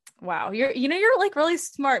 wow, you're like really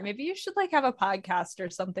smart. Maybe you should like have a podcast or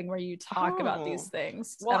something where you talk about these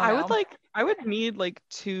things. Well, I would need like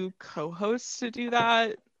 2 co-hosts to do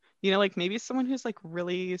that. You know, like maybe someone who's like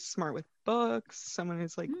really smart with books, someone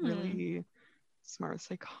who's like really smart with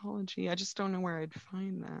psychology. I just don't know where I'd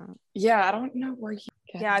find that. Yeah, I don't know where you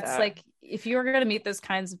get that. It's like if you were going to meet those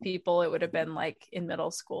kinds of people, it would have been like in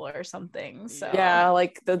middle school or something. So yeah,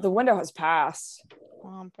 like the window has passed.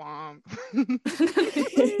 Womp womp.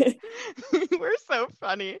 We're so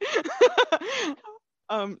funny.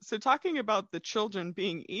 So talking about the children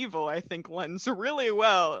being evil, I think lends really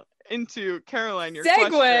well into Caroline, your Segue.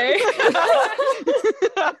 question.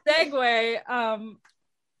 Segue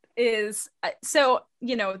is so,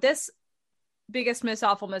 you know, this biggest, most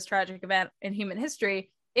awful, most tragic event in human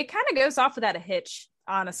history, it kind of goes off without a hitch,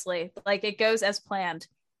 honestly. Like, it goes as planned.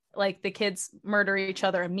 Like, the kids murder each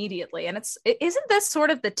other immediately, and isn't this sort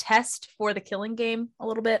of the test for the Killing Game a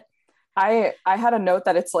little bit? I had a note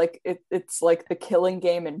that it's like it's like the Killing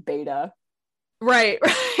Game in beta. Right.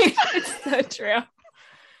 It's so true.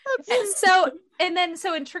 So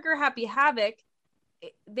in Trigger Happy Havoc,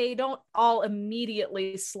 they don't all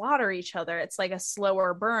immediately slaughter each other. It's like a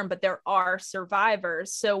slower burn, but there are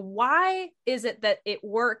survivors. So why is it that it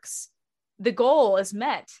works? The goal is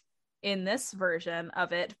met in this version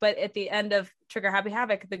of it, but at the end of Trigger Happy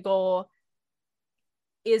Havoc, the goal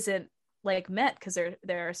isn't like met because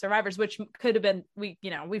there are survivors, which could have been,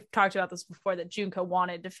 we've talked about this before, that Junko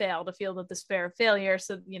wanted to fail, to feel the despair of failure.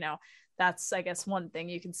 So, that's, I guess, one thing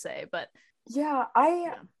you can say. But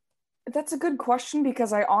that's a good question,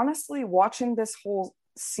 because I honestly, watching this whole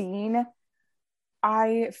scene,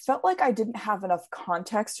 I felt like I didn't have enough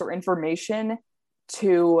context or information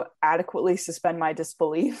to adequately suspend my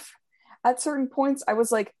disbelief. At certain points, I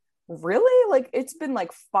was like, really? Like, it's been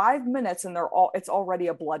like 5 minutes and it's already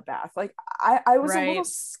a bloodbath. Like, I was a little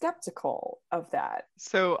skeptical of that.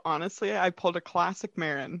 So honestly, I pulled a classic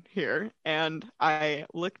Marin here, and I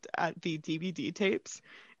looked at the DVD tapes,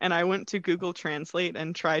 and I went to Google Translate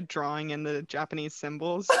and tried drawing in the Japanese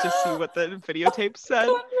symbols to see what the videotape said.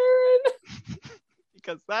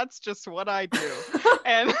 Because that's just what I do.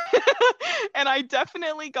 And and I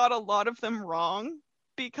definitely got a lot of them wrong,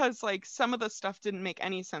 because like some of the stuff didn't make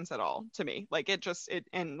any sense at all to me. Like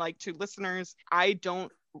and like, to listeners, I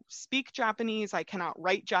don't speak Japanese, I cannot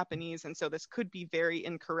write Japanese, and so this could be very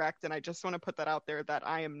incorrect, and I just want to put that out there that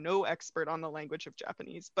I am no expert on the language of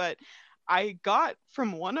Japanese. But I got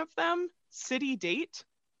from one of them city date,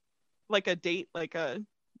 like a date, like a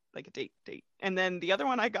date, and then the other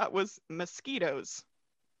one I got was mosquitoes.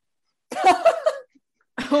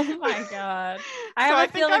 Oh my god! I have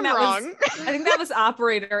a feeling that wrong. I think that was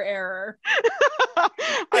operator error.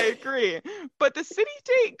 I agree, but the city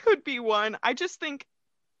date could be one. I just think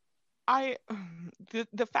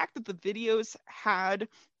the fact that the videos had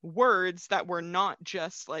words that were not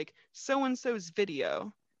just like so and so's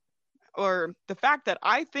video, or the fact that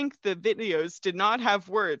I think the videos did not have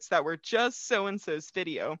words that were just so and so's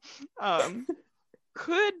video,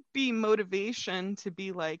 could be motivation to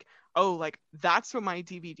be like, oh, like, that's what my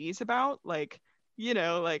DVD's about, like,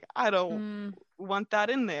 like, I don't want that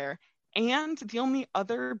in there. And the only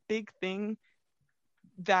other big thing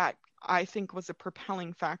that I think was a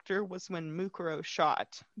propelling factor was when Mukuro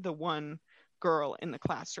shot the one girl in the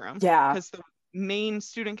classroom. Yeah, because the main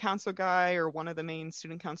student council guy, or one of the main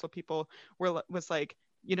student council people, was like,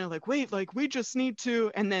 like, wait, like, we just need to,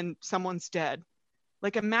 and then someone's dead.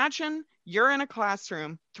 Like, imagine you're in a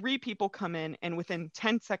classroom, 3 people come in, and within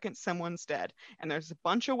 10 seconds, someone's dead. And there's a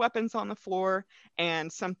bunch of weapons on the floor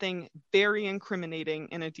and something very incriminating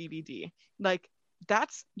in a DVD. Like,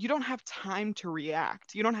 you don't have time to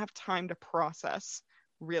react. You don't have time to process,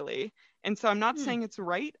 really. And so I'm not saying it's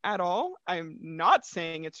right at all. I'm not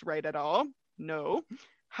saying it's right at all. No.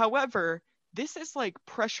 However, this is like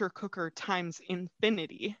pressure cooker times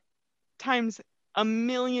infinity, times a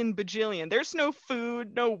million bajillion. There's no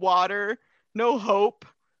food, no water, no hope,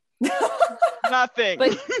 nothing.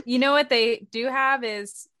 But you know what they do have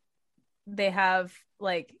is they have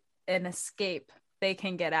like an escape. They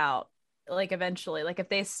can get out, like, eventually. Like, if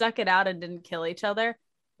they stuck it out and didn't kill each other,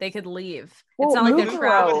 they could leave. Well, it's not like they're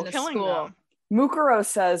trapped in the school. Mukuro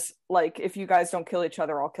says, like, if you guys don't kill each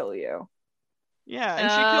other, I'll kill you. Yeah,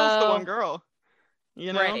 and she kills the one girl.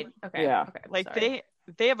 Right. Okay. Yeah. Okay, like, sorry.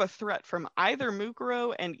 they have a threat from either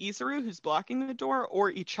Mukuro and Izuru, who's blocking the door, or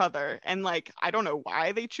each other. And like, I don't know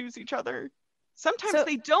why they choose each other. Sometimes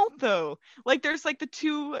they don't, though. Like, there's like the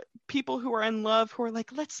 2 people who are in love who are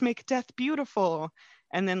like, let's make death beautiful.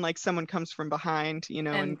 And then like someone comes from behind,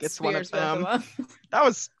 and gets one of them. That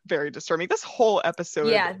was very disturbing. This whole episode.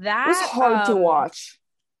 Yeah, that was hard to watch.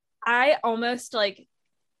 I almost, like,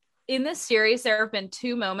 in this series, there have been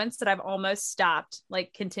 2 moments that I've almost stopped,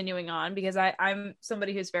 like, continuing on, because I'm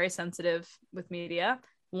somebody who's very sensitive with media.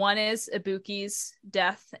 One is Ibuki's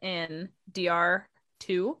death in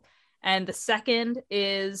DR2, and the second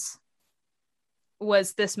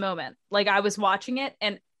was this moment. Like, I was watching it,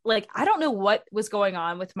 and like, I don't know what was going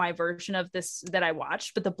on with my version of this that I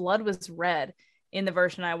watched, but the blood was red in the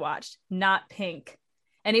version I watched, not pink,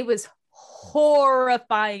 and it was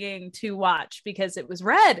horrifying to watch because it was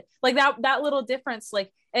red. Like that little difference,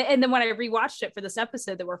 like, and then when I rewatched it for this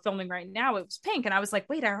episode that we're filming right now, it was pink, and I was like,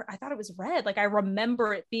 wait, I thought it was red. Like I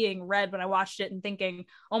remember it being red when I watched it and thinking,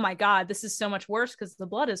 oh my god, this is so much worse because the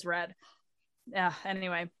blood is red. Yeah,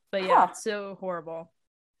 anyway, but yeah, it's so horrible.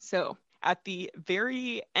 So at the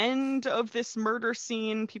very end of this murder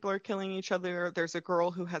scene, people are killing each other. There's a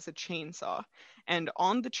girl who has a chainsaw, and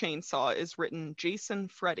on the chainsaw is written Jason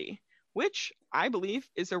Freddy, which I believe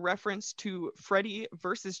is a reference to Freddy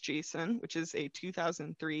vs. Jason, which is a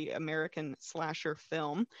 2003 American slasher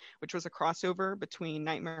film, which was a crossover between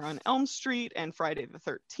Nightmare on Elm Street and Friday the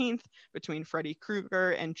 13th, between Freddy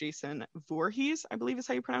Krueger and Jason Voorhees, I believe is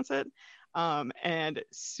how you pronounce it. And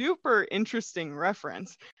super interesting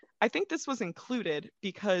reference. I think this was included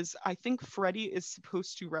because I think Freddy is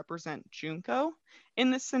supposed to represent Junko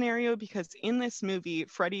in this scenario, because in this movie,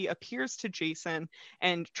 Freddy appears to Jason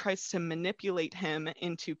and tries to manipulate him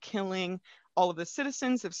into killing all of the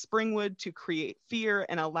citizens of Springwood to create fear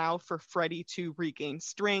and allow for Freddy to regain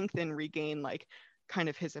strength and regain like kind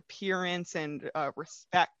of his appearance and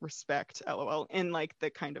respect, lol, in like the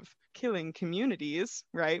kind of killing communities,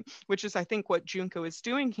 right? Which is, I think, what Junko is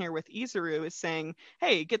doing here with Izuru, is saying,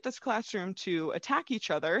 hey, get this classroom to attack each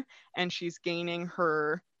other, and she's gaining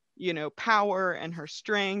her, you know, power and her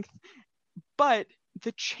strength. But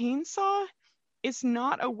the chainsaw is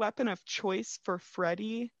not a weapon of choice for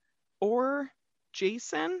Freddy or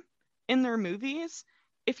Jason in their movies.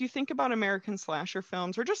 If you think about American slasher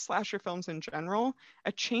films, or just slasher films in general,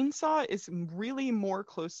 a chainsaw is really more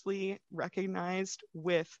closely recognized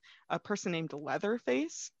with a person named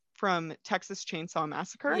Leatherface from Texas Chainsaw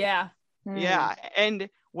Massacre. Yeah. Yeah. And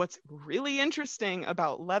what's really interesting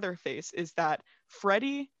about Leatherface is that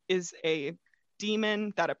Freddy is a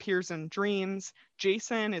demon that appears in dreams.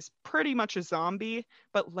 Jason is pretty much a zombie,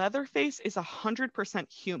 but Leatherface is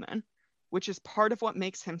 100% human, which is part of what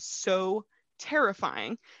makes him so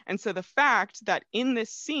terrifying. And so the fact that in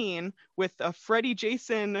this scene with a Freddy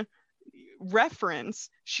Jason reference,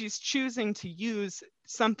 she's choosing to use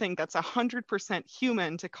something that's 100%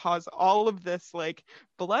 human to cause all of this like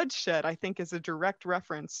bloodshed, I think is a direct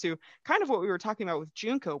reference to kind of what we were talking about with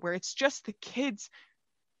Junko, where it's just the kids,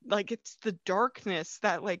 like it's the darkness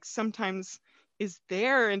that like sometimes is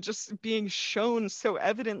there and just being shown so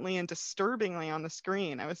evidently and disturbingly on the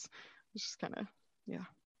screen. I was just kind of, yeah.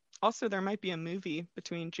 Also, there might be a movie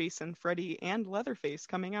between Jason, Freddy, and Leatherface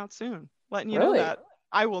coming out soon. Letting you know that.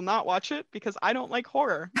 I will not watch it because I don't like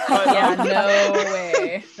horror. But, yeah, no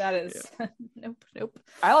way. That is nope.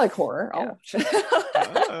 I like horror. I'll watch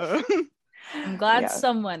it. I'm glad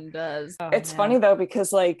someone does. Oh, it's funny though,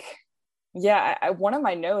 because like, one of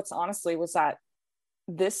my notes honestly was that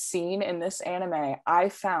this scene in this anime I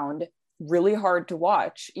found really hard to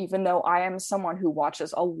watch, even though I am someone who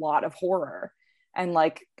watches a lot of horror. And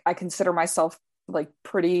like, I consider myself like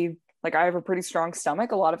pretty, like I have a pretty strong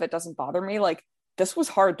stomach. A lot of it doesn't bother me. Like this was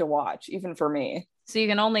hard to watch, even for me. So you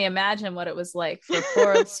can only imagine what it was like for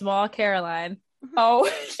poor small Caroline.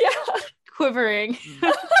 Oh, yeah. Quivering.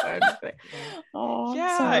 Oh,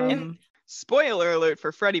 yeah. And spoiler alert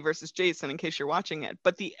for Freddy versus Jason, in case you're watching it.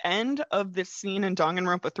 But the end of this scene in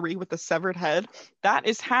Danganronpa 3 with the severed head, that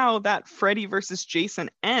is how that Freddy versus Jason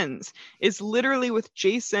ends, is literally with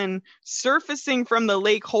Jason surfacing from the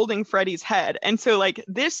lake holding Freddy's head. And so like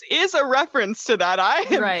this is a reference to that. I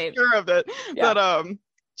am sure of it. Yeah. But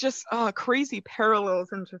just crazy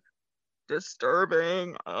parallels and just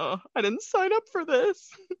disturbing. I didn't sign up for this.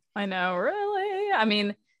 I know, really. I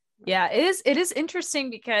mean, yeah, it is interesting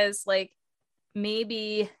because like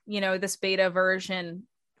maybe, you know, this beta version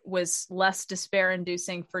was less despair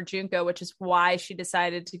inducing for Junko, which is why she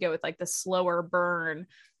decided to go with like the slower burn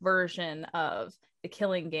version of the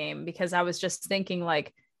Killing Game. Because I was just thinking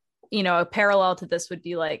like, you know, a parallel to this would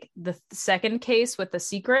be like the second case with the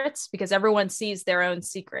secrets, because everyone sees their own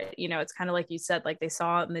secret. You know, it's kind of like you said, like they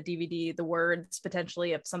saw in the DVD the words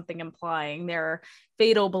potentially of something implying their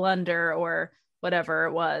fatal blunder or whatever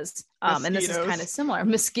it was. And this is kind of similar.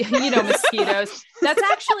 Mosquitoes. That's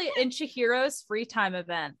actually in Chihiro's free time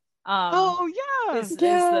event.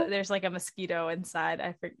 There's like a mosquito inside.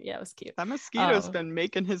 I forget. Yeah, it was cute. That mosquito's been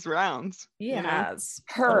making his rounds. He has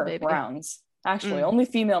her rounds. Actually, only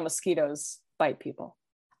female mosquitoes bite people.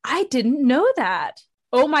 I didn't know that.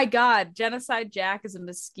 Oh my god, Genocide Jack is a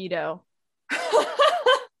mosquito.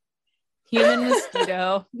 Human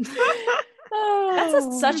mosquito.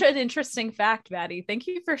 That's such an interesting fact, Maddie. Thank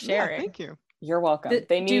you for sharing. Yeah, thank you. You're welcome.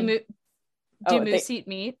 Do moose eat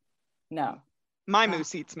meat? No. My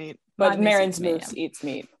moose eats meat. But Marin's moose eats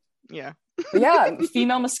meat. Yeah. Yeah,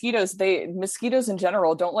 female mosquitoes in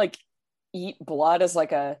general don't like eat blood as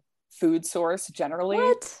like a food source generally.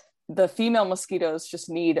 What? The female mosquitoes just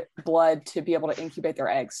need blood to be able to incubate their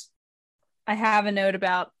eggs. I have a note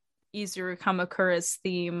about Izuru Kamakura's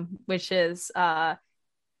theme, which is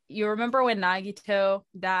you remember when Nagito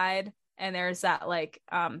died and there's that like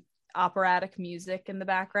operatic music in the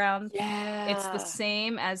background? Yeah. It's the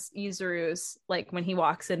same as Izuru's, like when he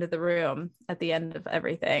walks into the room at the end of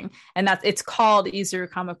everything. And it's called Izuru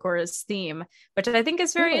Kamakura's theme, which I think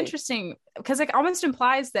is very interesting because it almost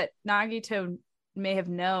implies that Nagito may have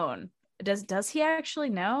known. Does he actually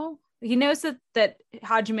know? He knows that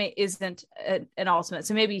Hajime isn't an ultimate,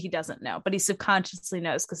 so maybe he doesn't know, but he subconsciously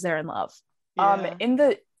knows because they're in love. Yeah.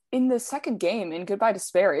 In the second game, in Goodbye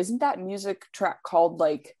Despair, isn't that music track called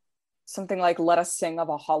like something like Let Us Sing of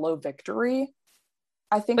a Hollow Victory?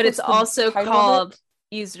 I think. But it's also called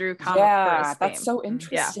Izuru Kamakura's Yeah, theme. that's so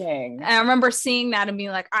interesting. Yeah. And I remember seeing that and being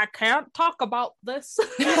like, I can't talk about this.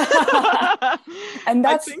 And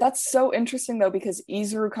that's so interesting though, because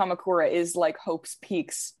Izuru Kamakura is like Hope's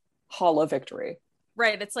Peak's Hollow Victory.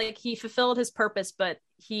 Right. It's like he fulfilled his purpose, but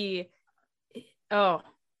like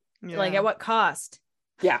at what cost?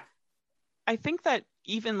 Yeah. I think that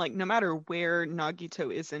even like no matter where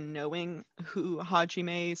Nagito is in knowing who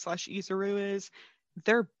Hajime / Izuru is,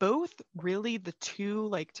 they're both really the two,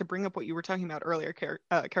 like, to bring up what you were talking about earlier,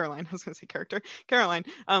 Caroline, I was going to say character, Caroline,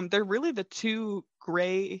 they're really the two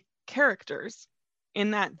gray characters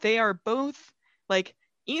in that they are both, like,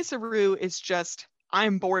 Izuru is just,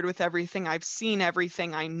 I'm bored with everything, I've seen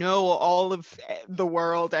everything, I know all of the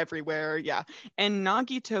world everywhere, yeah. And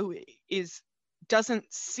Nagito doesn't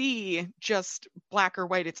see just black or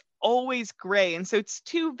white, it's always gray. And so it's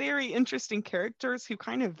two very interesting characters who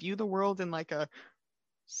kind of view the world in like a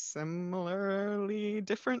similarly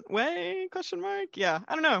different way, ? Yeah,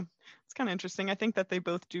 I don't know. It's kind of interesting. I think that they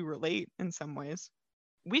both do relate in some ways.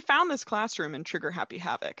 We found this classroom in Trigger Happy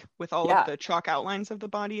Havoc with all of the chalk outlines of the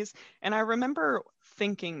bodies. And I remember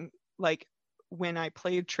thinking, like, when I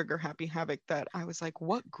played Trigger Happy Havoc, that I was like,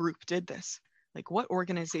 what group did this? Like, what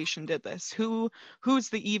organization did this? Who's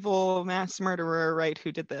the evil mass murderer, right,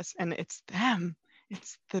 who did this? And it's them.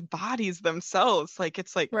 It's the bodies themselves. Like,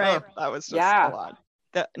 it's like, right. Oh, that was just a lot.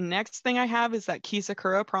 The next thing I have is that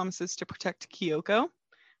Kizakura promises to protect Kyoko,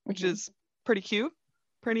 which is pretty cute.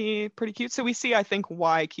 Pretty cute. So we see, I think,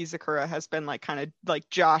 why Kizakura has been like kind of like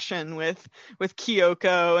joshing with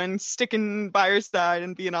Kyoko and sticking by her side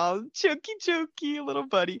and being all choky little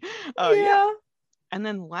buddy. Yeah. And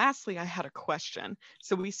then lastly, I had a question.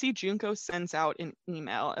 So we see Junko sends out an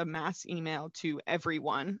email, a mass email to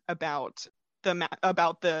everyone about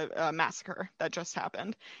the massacre that just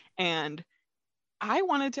happened. And I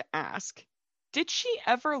wanted to ask, did she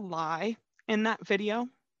ever lie in that video?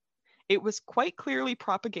 It was quite clearly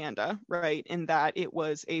propaganda, right? In that it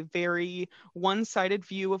was a very one-sided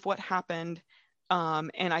view of what happened.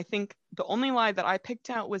 And I think the only lie that I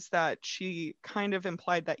picked out was that she kind of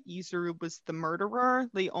implied that Izuru was the murderer,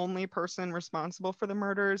 the only person responsible for the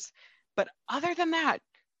murders. But other than that,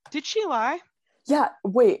 did she lie? Yeah,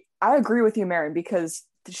 wait, I agree with you, Maren, because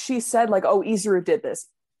she said like, oh, Izuru did this.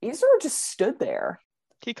 Izuru just stood there.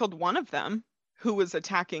 He killed one of them who was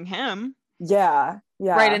attacking him. Yeah.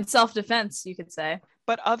 Right, in self-defense, you could say.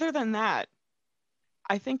 But other than that,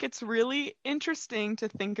 I think it's really interesting to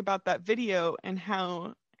think about that video and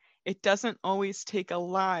how it doesn't always take a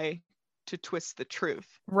lie to twist the truth.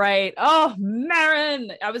 Right. Oh,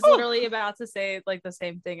 Maren! I was literally about to say like the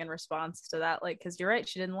same thing in response to that, like, because you're right,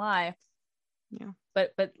 she didn't lie. Yeah.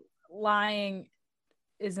 But lying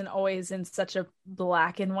isn't always in such a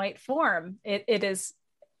black and white form. It is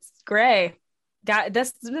gray. God,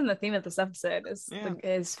 that's been the theme of this episode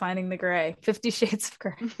is finding the gray. 50 Shades of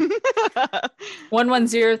Grey.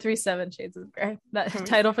 11037 Shades of Grey. That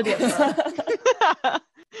title for the episode.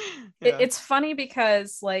 It's funny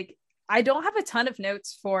because like I don't have a ton of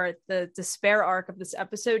notes for the despair arc of this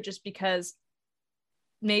episode, just because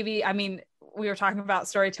maybe, I mean, we were talking about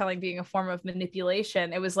storytelling being a form of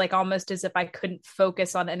manipulation. It was like almost as if I couldn't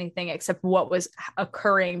focus on anything except what was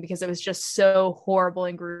occurring because it was just so horrible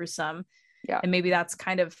and gruesome. Yeah. And maybe that's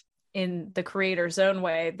kind of in the creator's own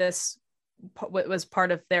way. This was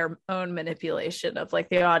part of their own manipulation of like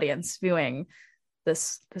the audience viewing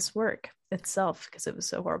this work itself because it was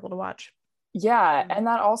so horrible to watch. Yeah. And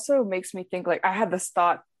that also makes me think, like, I had this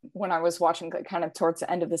thought when I was watching, like, kind of towards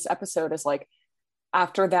the end of this episode, is like,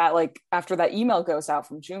 after that email goes out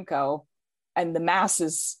from Junko and the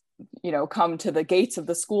masses, you know, come to the gates of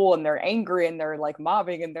the school and they're angry and they're like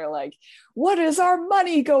mobbing and they're like, what is our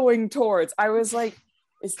money going towards? I was like,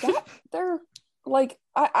 is that their, like,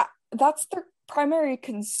 that's their primary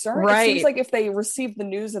concern. Right. It seems like if they received the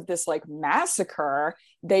news of this like massacre,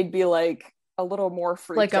 they'd be like a little more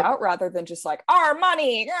freaked out rather than just like our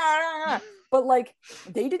money. But like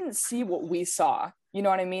they didn't see what we saw. You know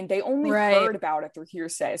what I mean? They only heard about it through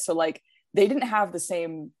hearsay. So like they didn't have the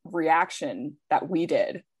same reaction that we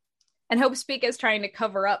did. And Hope Speak is trying to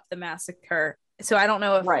cover up the massacre. So I don't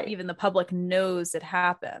know if even the public knows it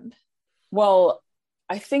happened. Well,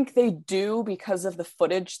 I think they do because of the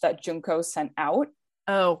footage that Junko sent out.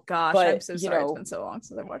 Oh gosh, but, I'm so sorry. It's been so long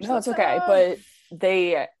since I watched No, it's okay. But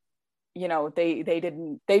they, you know, they did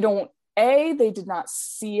not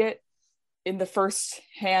see it in the first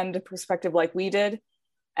hand perspective like we did.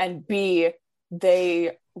 And B,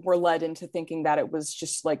 they were led into thinking that it was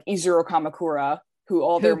just like Izuru Kamakura, who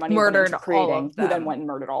all their money went into creating, who then went and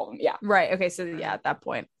murdered all of them. Yeah. Right. Okay. So yeah, at that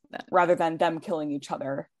point. Then. Rather than them killing each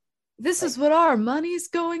other. This is what our money's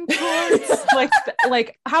going towards.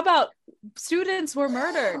 like, how about students were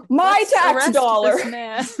murdered? My tax dollar.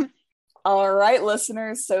 All right,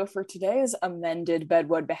 listeners. So for today's amended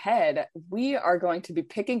Bedwood Behead, we are going to be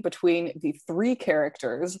picking between the three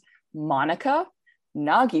characters, Monica,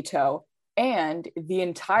 Nagito, and the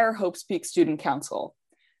entire Hope Speak Student Council.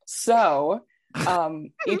 So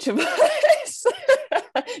each of us,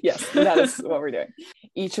 yes, that is what we're doing.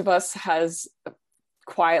 Each of us has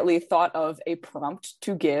quietly thought of a prompt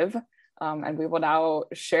to give, and we will now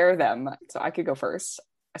share them. So I could go first,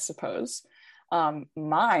 I suppose.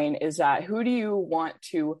 Mine is that who do you want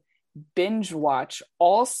to binge watch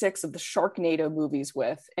all 6 of the Sharknado movies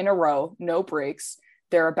with in a row, no breaks?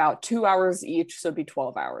 They're about 2 hours each, so it'd be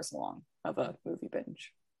 12 hours long of a movie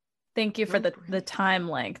binge. Thank you for the time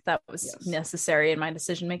length that was necessary in my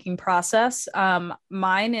decision-making process.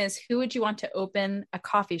 Mine is who would you want to open a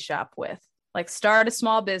coffee shop with? Like start a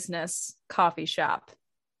small business coffee shop.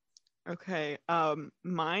 Okay.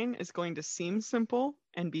 Mine is going to seem simple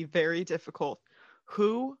and be very difficult.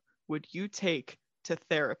 Who would you take to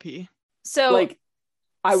therapy? So like,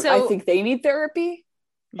 I think they need therapy.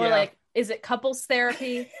 Or like, is it couples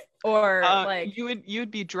therapy? Or like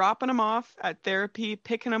you'd be dropping them off at therapy,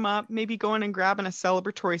 picking them up, maybe going and grabbing a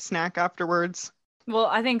celebratory snack afterwards. Well,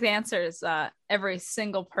 I think the answer is every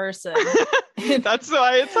single person. That's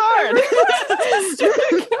why it's hard.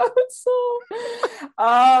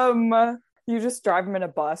 You just drive them in a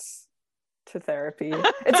bus to therapy.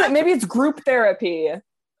 It's like maybe it's group therapy.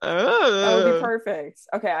 Oh, that would be perfect.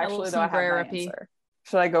 Okay, actually, though, I have my answer.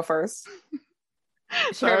 Should I go first?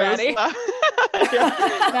 Sure, Maddie.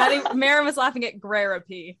 Maddie, Maren was laughing at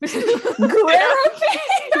Grarapy. Grarapy?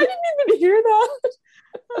 I didn't even hear that.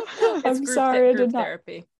 I'm sorry, I did not.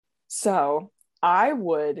 Therapy. So I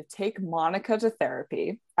would take Monica to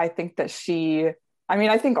therapy. I think that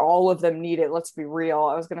I think all of them need it. Let's be real.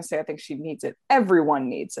 I was going to say, I think she needs it. Everyone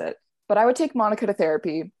needs it. But I would take Monica to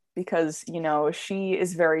therapy because, you know, she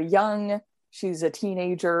is very young. She's a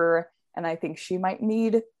teenager. And I think she might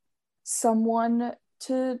need someone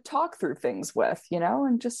to talk through things with, you know,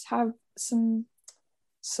 and just have some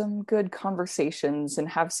good conversations and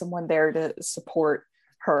have someone there to support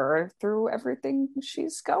her through everything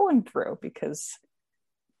she's going through because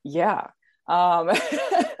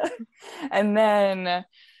and then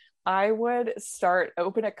I would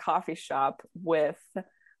open a coffee shop with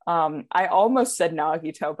I almost said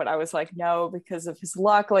Nagito, but I was like, no, because of his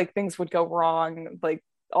luck, like things would go wrong like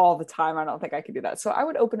all the time. I don't think I could do that. So I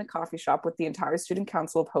would open a coffee shop with the entire student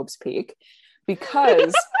council of Hope's Peak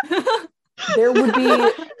because there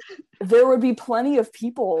would be plenty of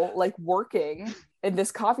people like working in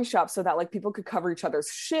this coffee shop so that like people could cover each other's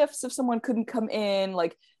shifts if someone couldn't come in.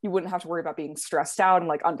 Like you wouldn't have to worry about being stressed out and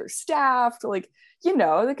like understaffed. Like, you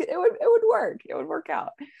know, like it would work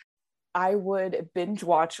out. I would binge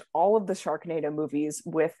watch all of the Sharknado movies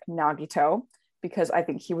with Nagito because I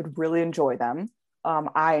think he would really enjoy them.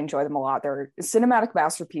 I enjoy them a lot. They're cinematic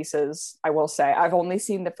masterpieces, I will say. I've only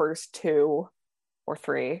seen the first 2 or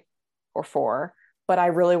 3 or 4, but I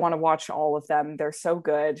really want to watch all of them. They're so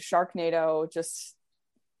good. Sharknado, just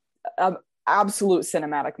an absolute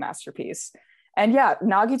cinematic masterpiece. And yeah,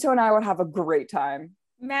 Nagito and I would have a great time.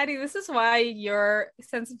 Maddie, this is why your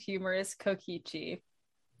sense of humor is Kokichi.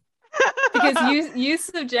 Because you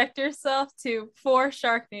subject yourself to 4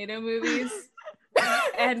 Sharknado movies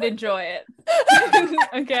and enjoy it.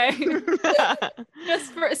 Okay?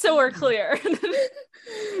 So we're clear.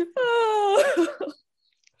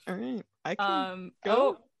 All right. I can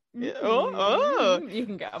go. You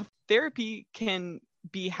can go. Therapy can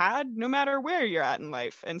be had no matter where you're at in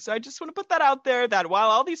life. And so I just want to put that out there that while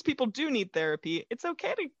all these people do need therapy, it's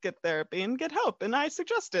okay to get therapy and get help. And I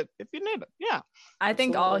suggest it if you need it. Yeah. I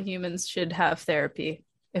think all humans should have therapy.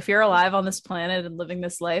 if you're alive on this planet and living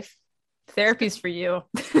this life, therapy's for you.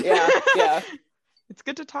 Yeah. It's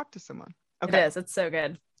good to talk to someone. It is. It's so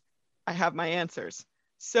good. I have my answers.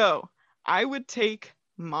 So I would take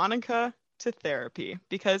Monica to therapy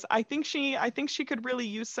because I think she could really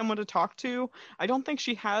use someone to talk to. I don't think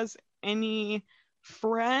she has any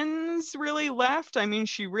friends really left. I mean,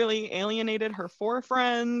 she really alienated her 4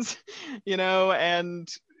 friends, and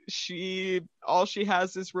all she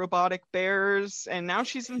has is robotic bears, and now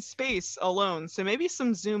she's in space alone. So maybe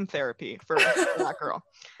some Zoom therapy for that girl.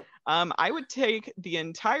 I would take the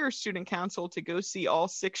entire student council to go see all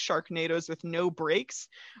 6 Sharknadoes with no breaks,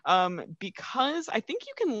 because I think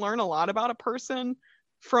you can learn a lot about a person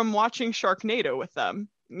from watching Sharknado with them,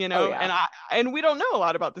 and we don't know a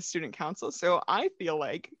lot about the student council. So I feel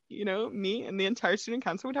like, me and the entire student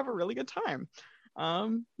council would have a really good time.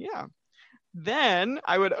 Yeah. Then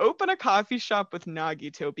I would open a coffee shop with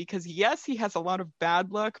Nagito because yes, he has a lot of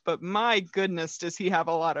bad luck, but my goodness, does he have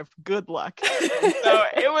a lot of good luck. So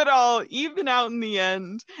it would all even out in the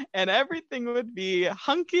end and everything would be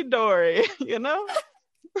hunky-dory,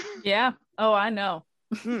 Yeah. Oh, I know.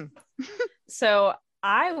 So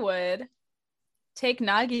I would take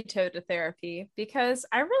Nagito to therapy because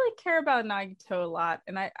I really care about Nagito a lot.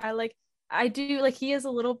 And I do he is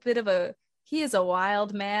a little bit of he is a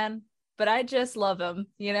wild man, but I just love him,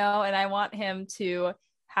 and I want him to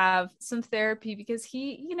have some therapy because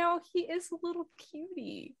he is a little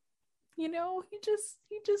cutie, he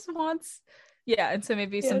just wants, and so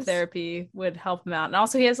maybe some therapy would help him out. And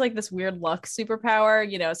also he has this weird luck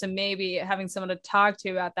superpower, so maybe having someone to talk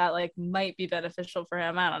to about that might be beneficial for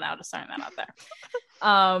him. I don't know, just throwing that out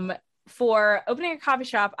there. For opening a coffee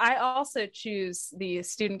shop, I also choose the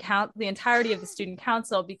entirety of the student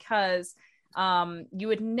council because you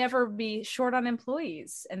would never be short on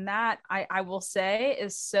employees, and that I will say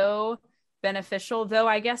is so beneficial. Though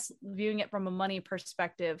I guess viewing it from a money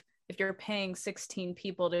perspective, if you're paying 16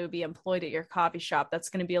 people to be employed at your coffee shop, that's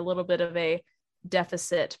going to be a little bit of a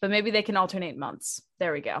deficit, but maybe they can alternate months.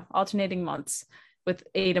 There we go. Alternating months with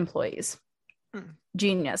 8 employees.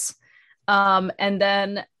 Genius. And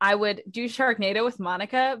then I would do Sharknado with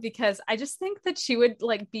Monica because I just think that she would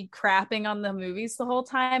be crapping on the movies the whole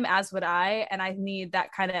time, as would I. And I need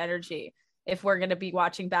that kind of energy if we're going to be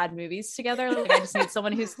watching bad movies together. I just need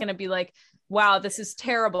someone who's going to be wow, this is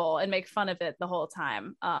terrible, and make fun of it the whole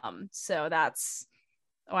time. So that's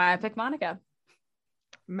why I picked Monica.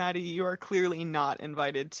 Maddie, you are clearly not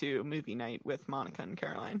invited to movie night with Monica and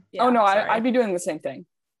Caroline. Yeah, no, I'd be doing the same thing.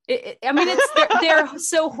 They're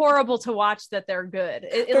so horrible to watch that they're good.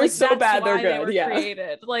 They're so bad they're good. They were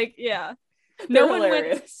created.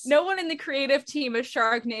 No one in the creative team of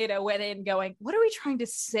Sharknado went in going, what are we trying to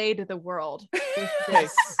say to the world with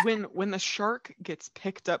this? When the shark gets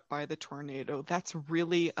picked up by the tornado, that's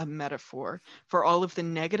really a metaphor for all of the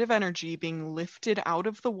negative energy being lifted out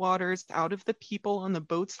of the waters, out of the people on the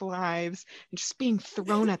boat's lives, and just being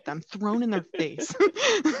thrown at them, thrown in their face.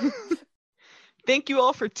 Thank you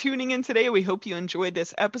all for tuning in today. We hope you enjoyed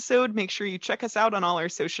this episode. Make sure you check us out on all our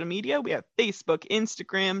social media. We have Facebook,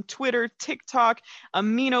 Instagram, Twitter, TikTok,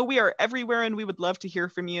 Amino. We are everywhere and we would love to hear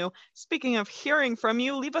from you. Speaking of hearing from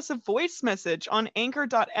you, leave us a voice message on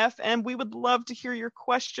anchor.fm. We would love to hear your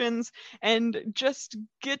questions and just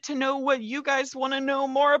get to know what you guys want to know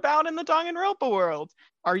more about in the Danganronpa world.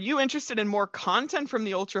 Are you interested in more content from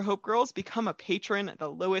the Ultra Hope Girls? Become a patron. The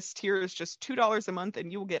lowest tier is just $2 a month,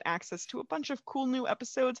 and you will get access to a bunch of cool new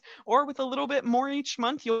episodes. Or with a little bit more each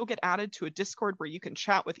month, you'll get added to a Discord where you can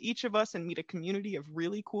chat with each of us and meet a community of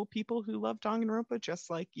really cool people who love Danganronpa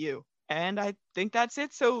just like you. And I think that's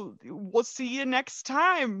it. So we'll see you next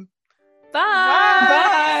time.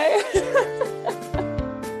 Bye. Bye.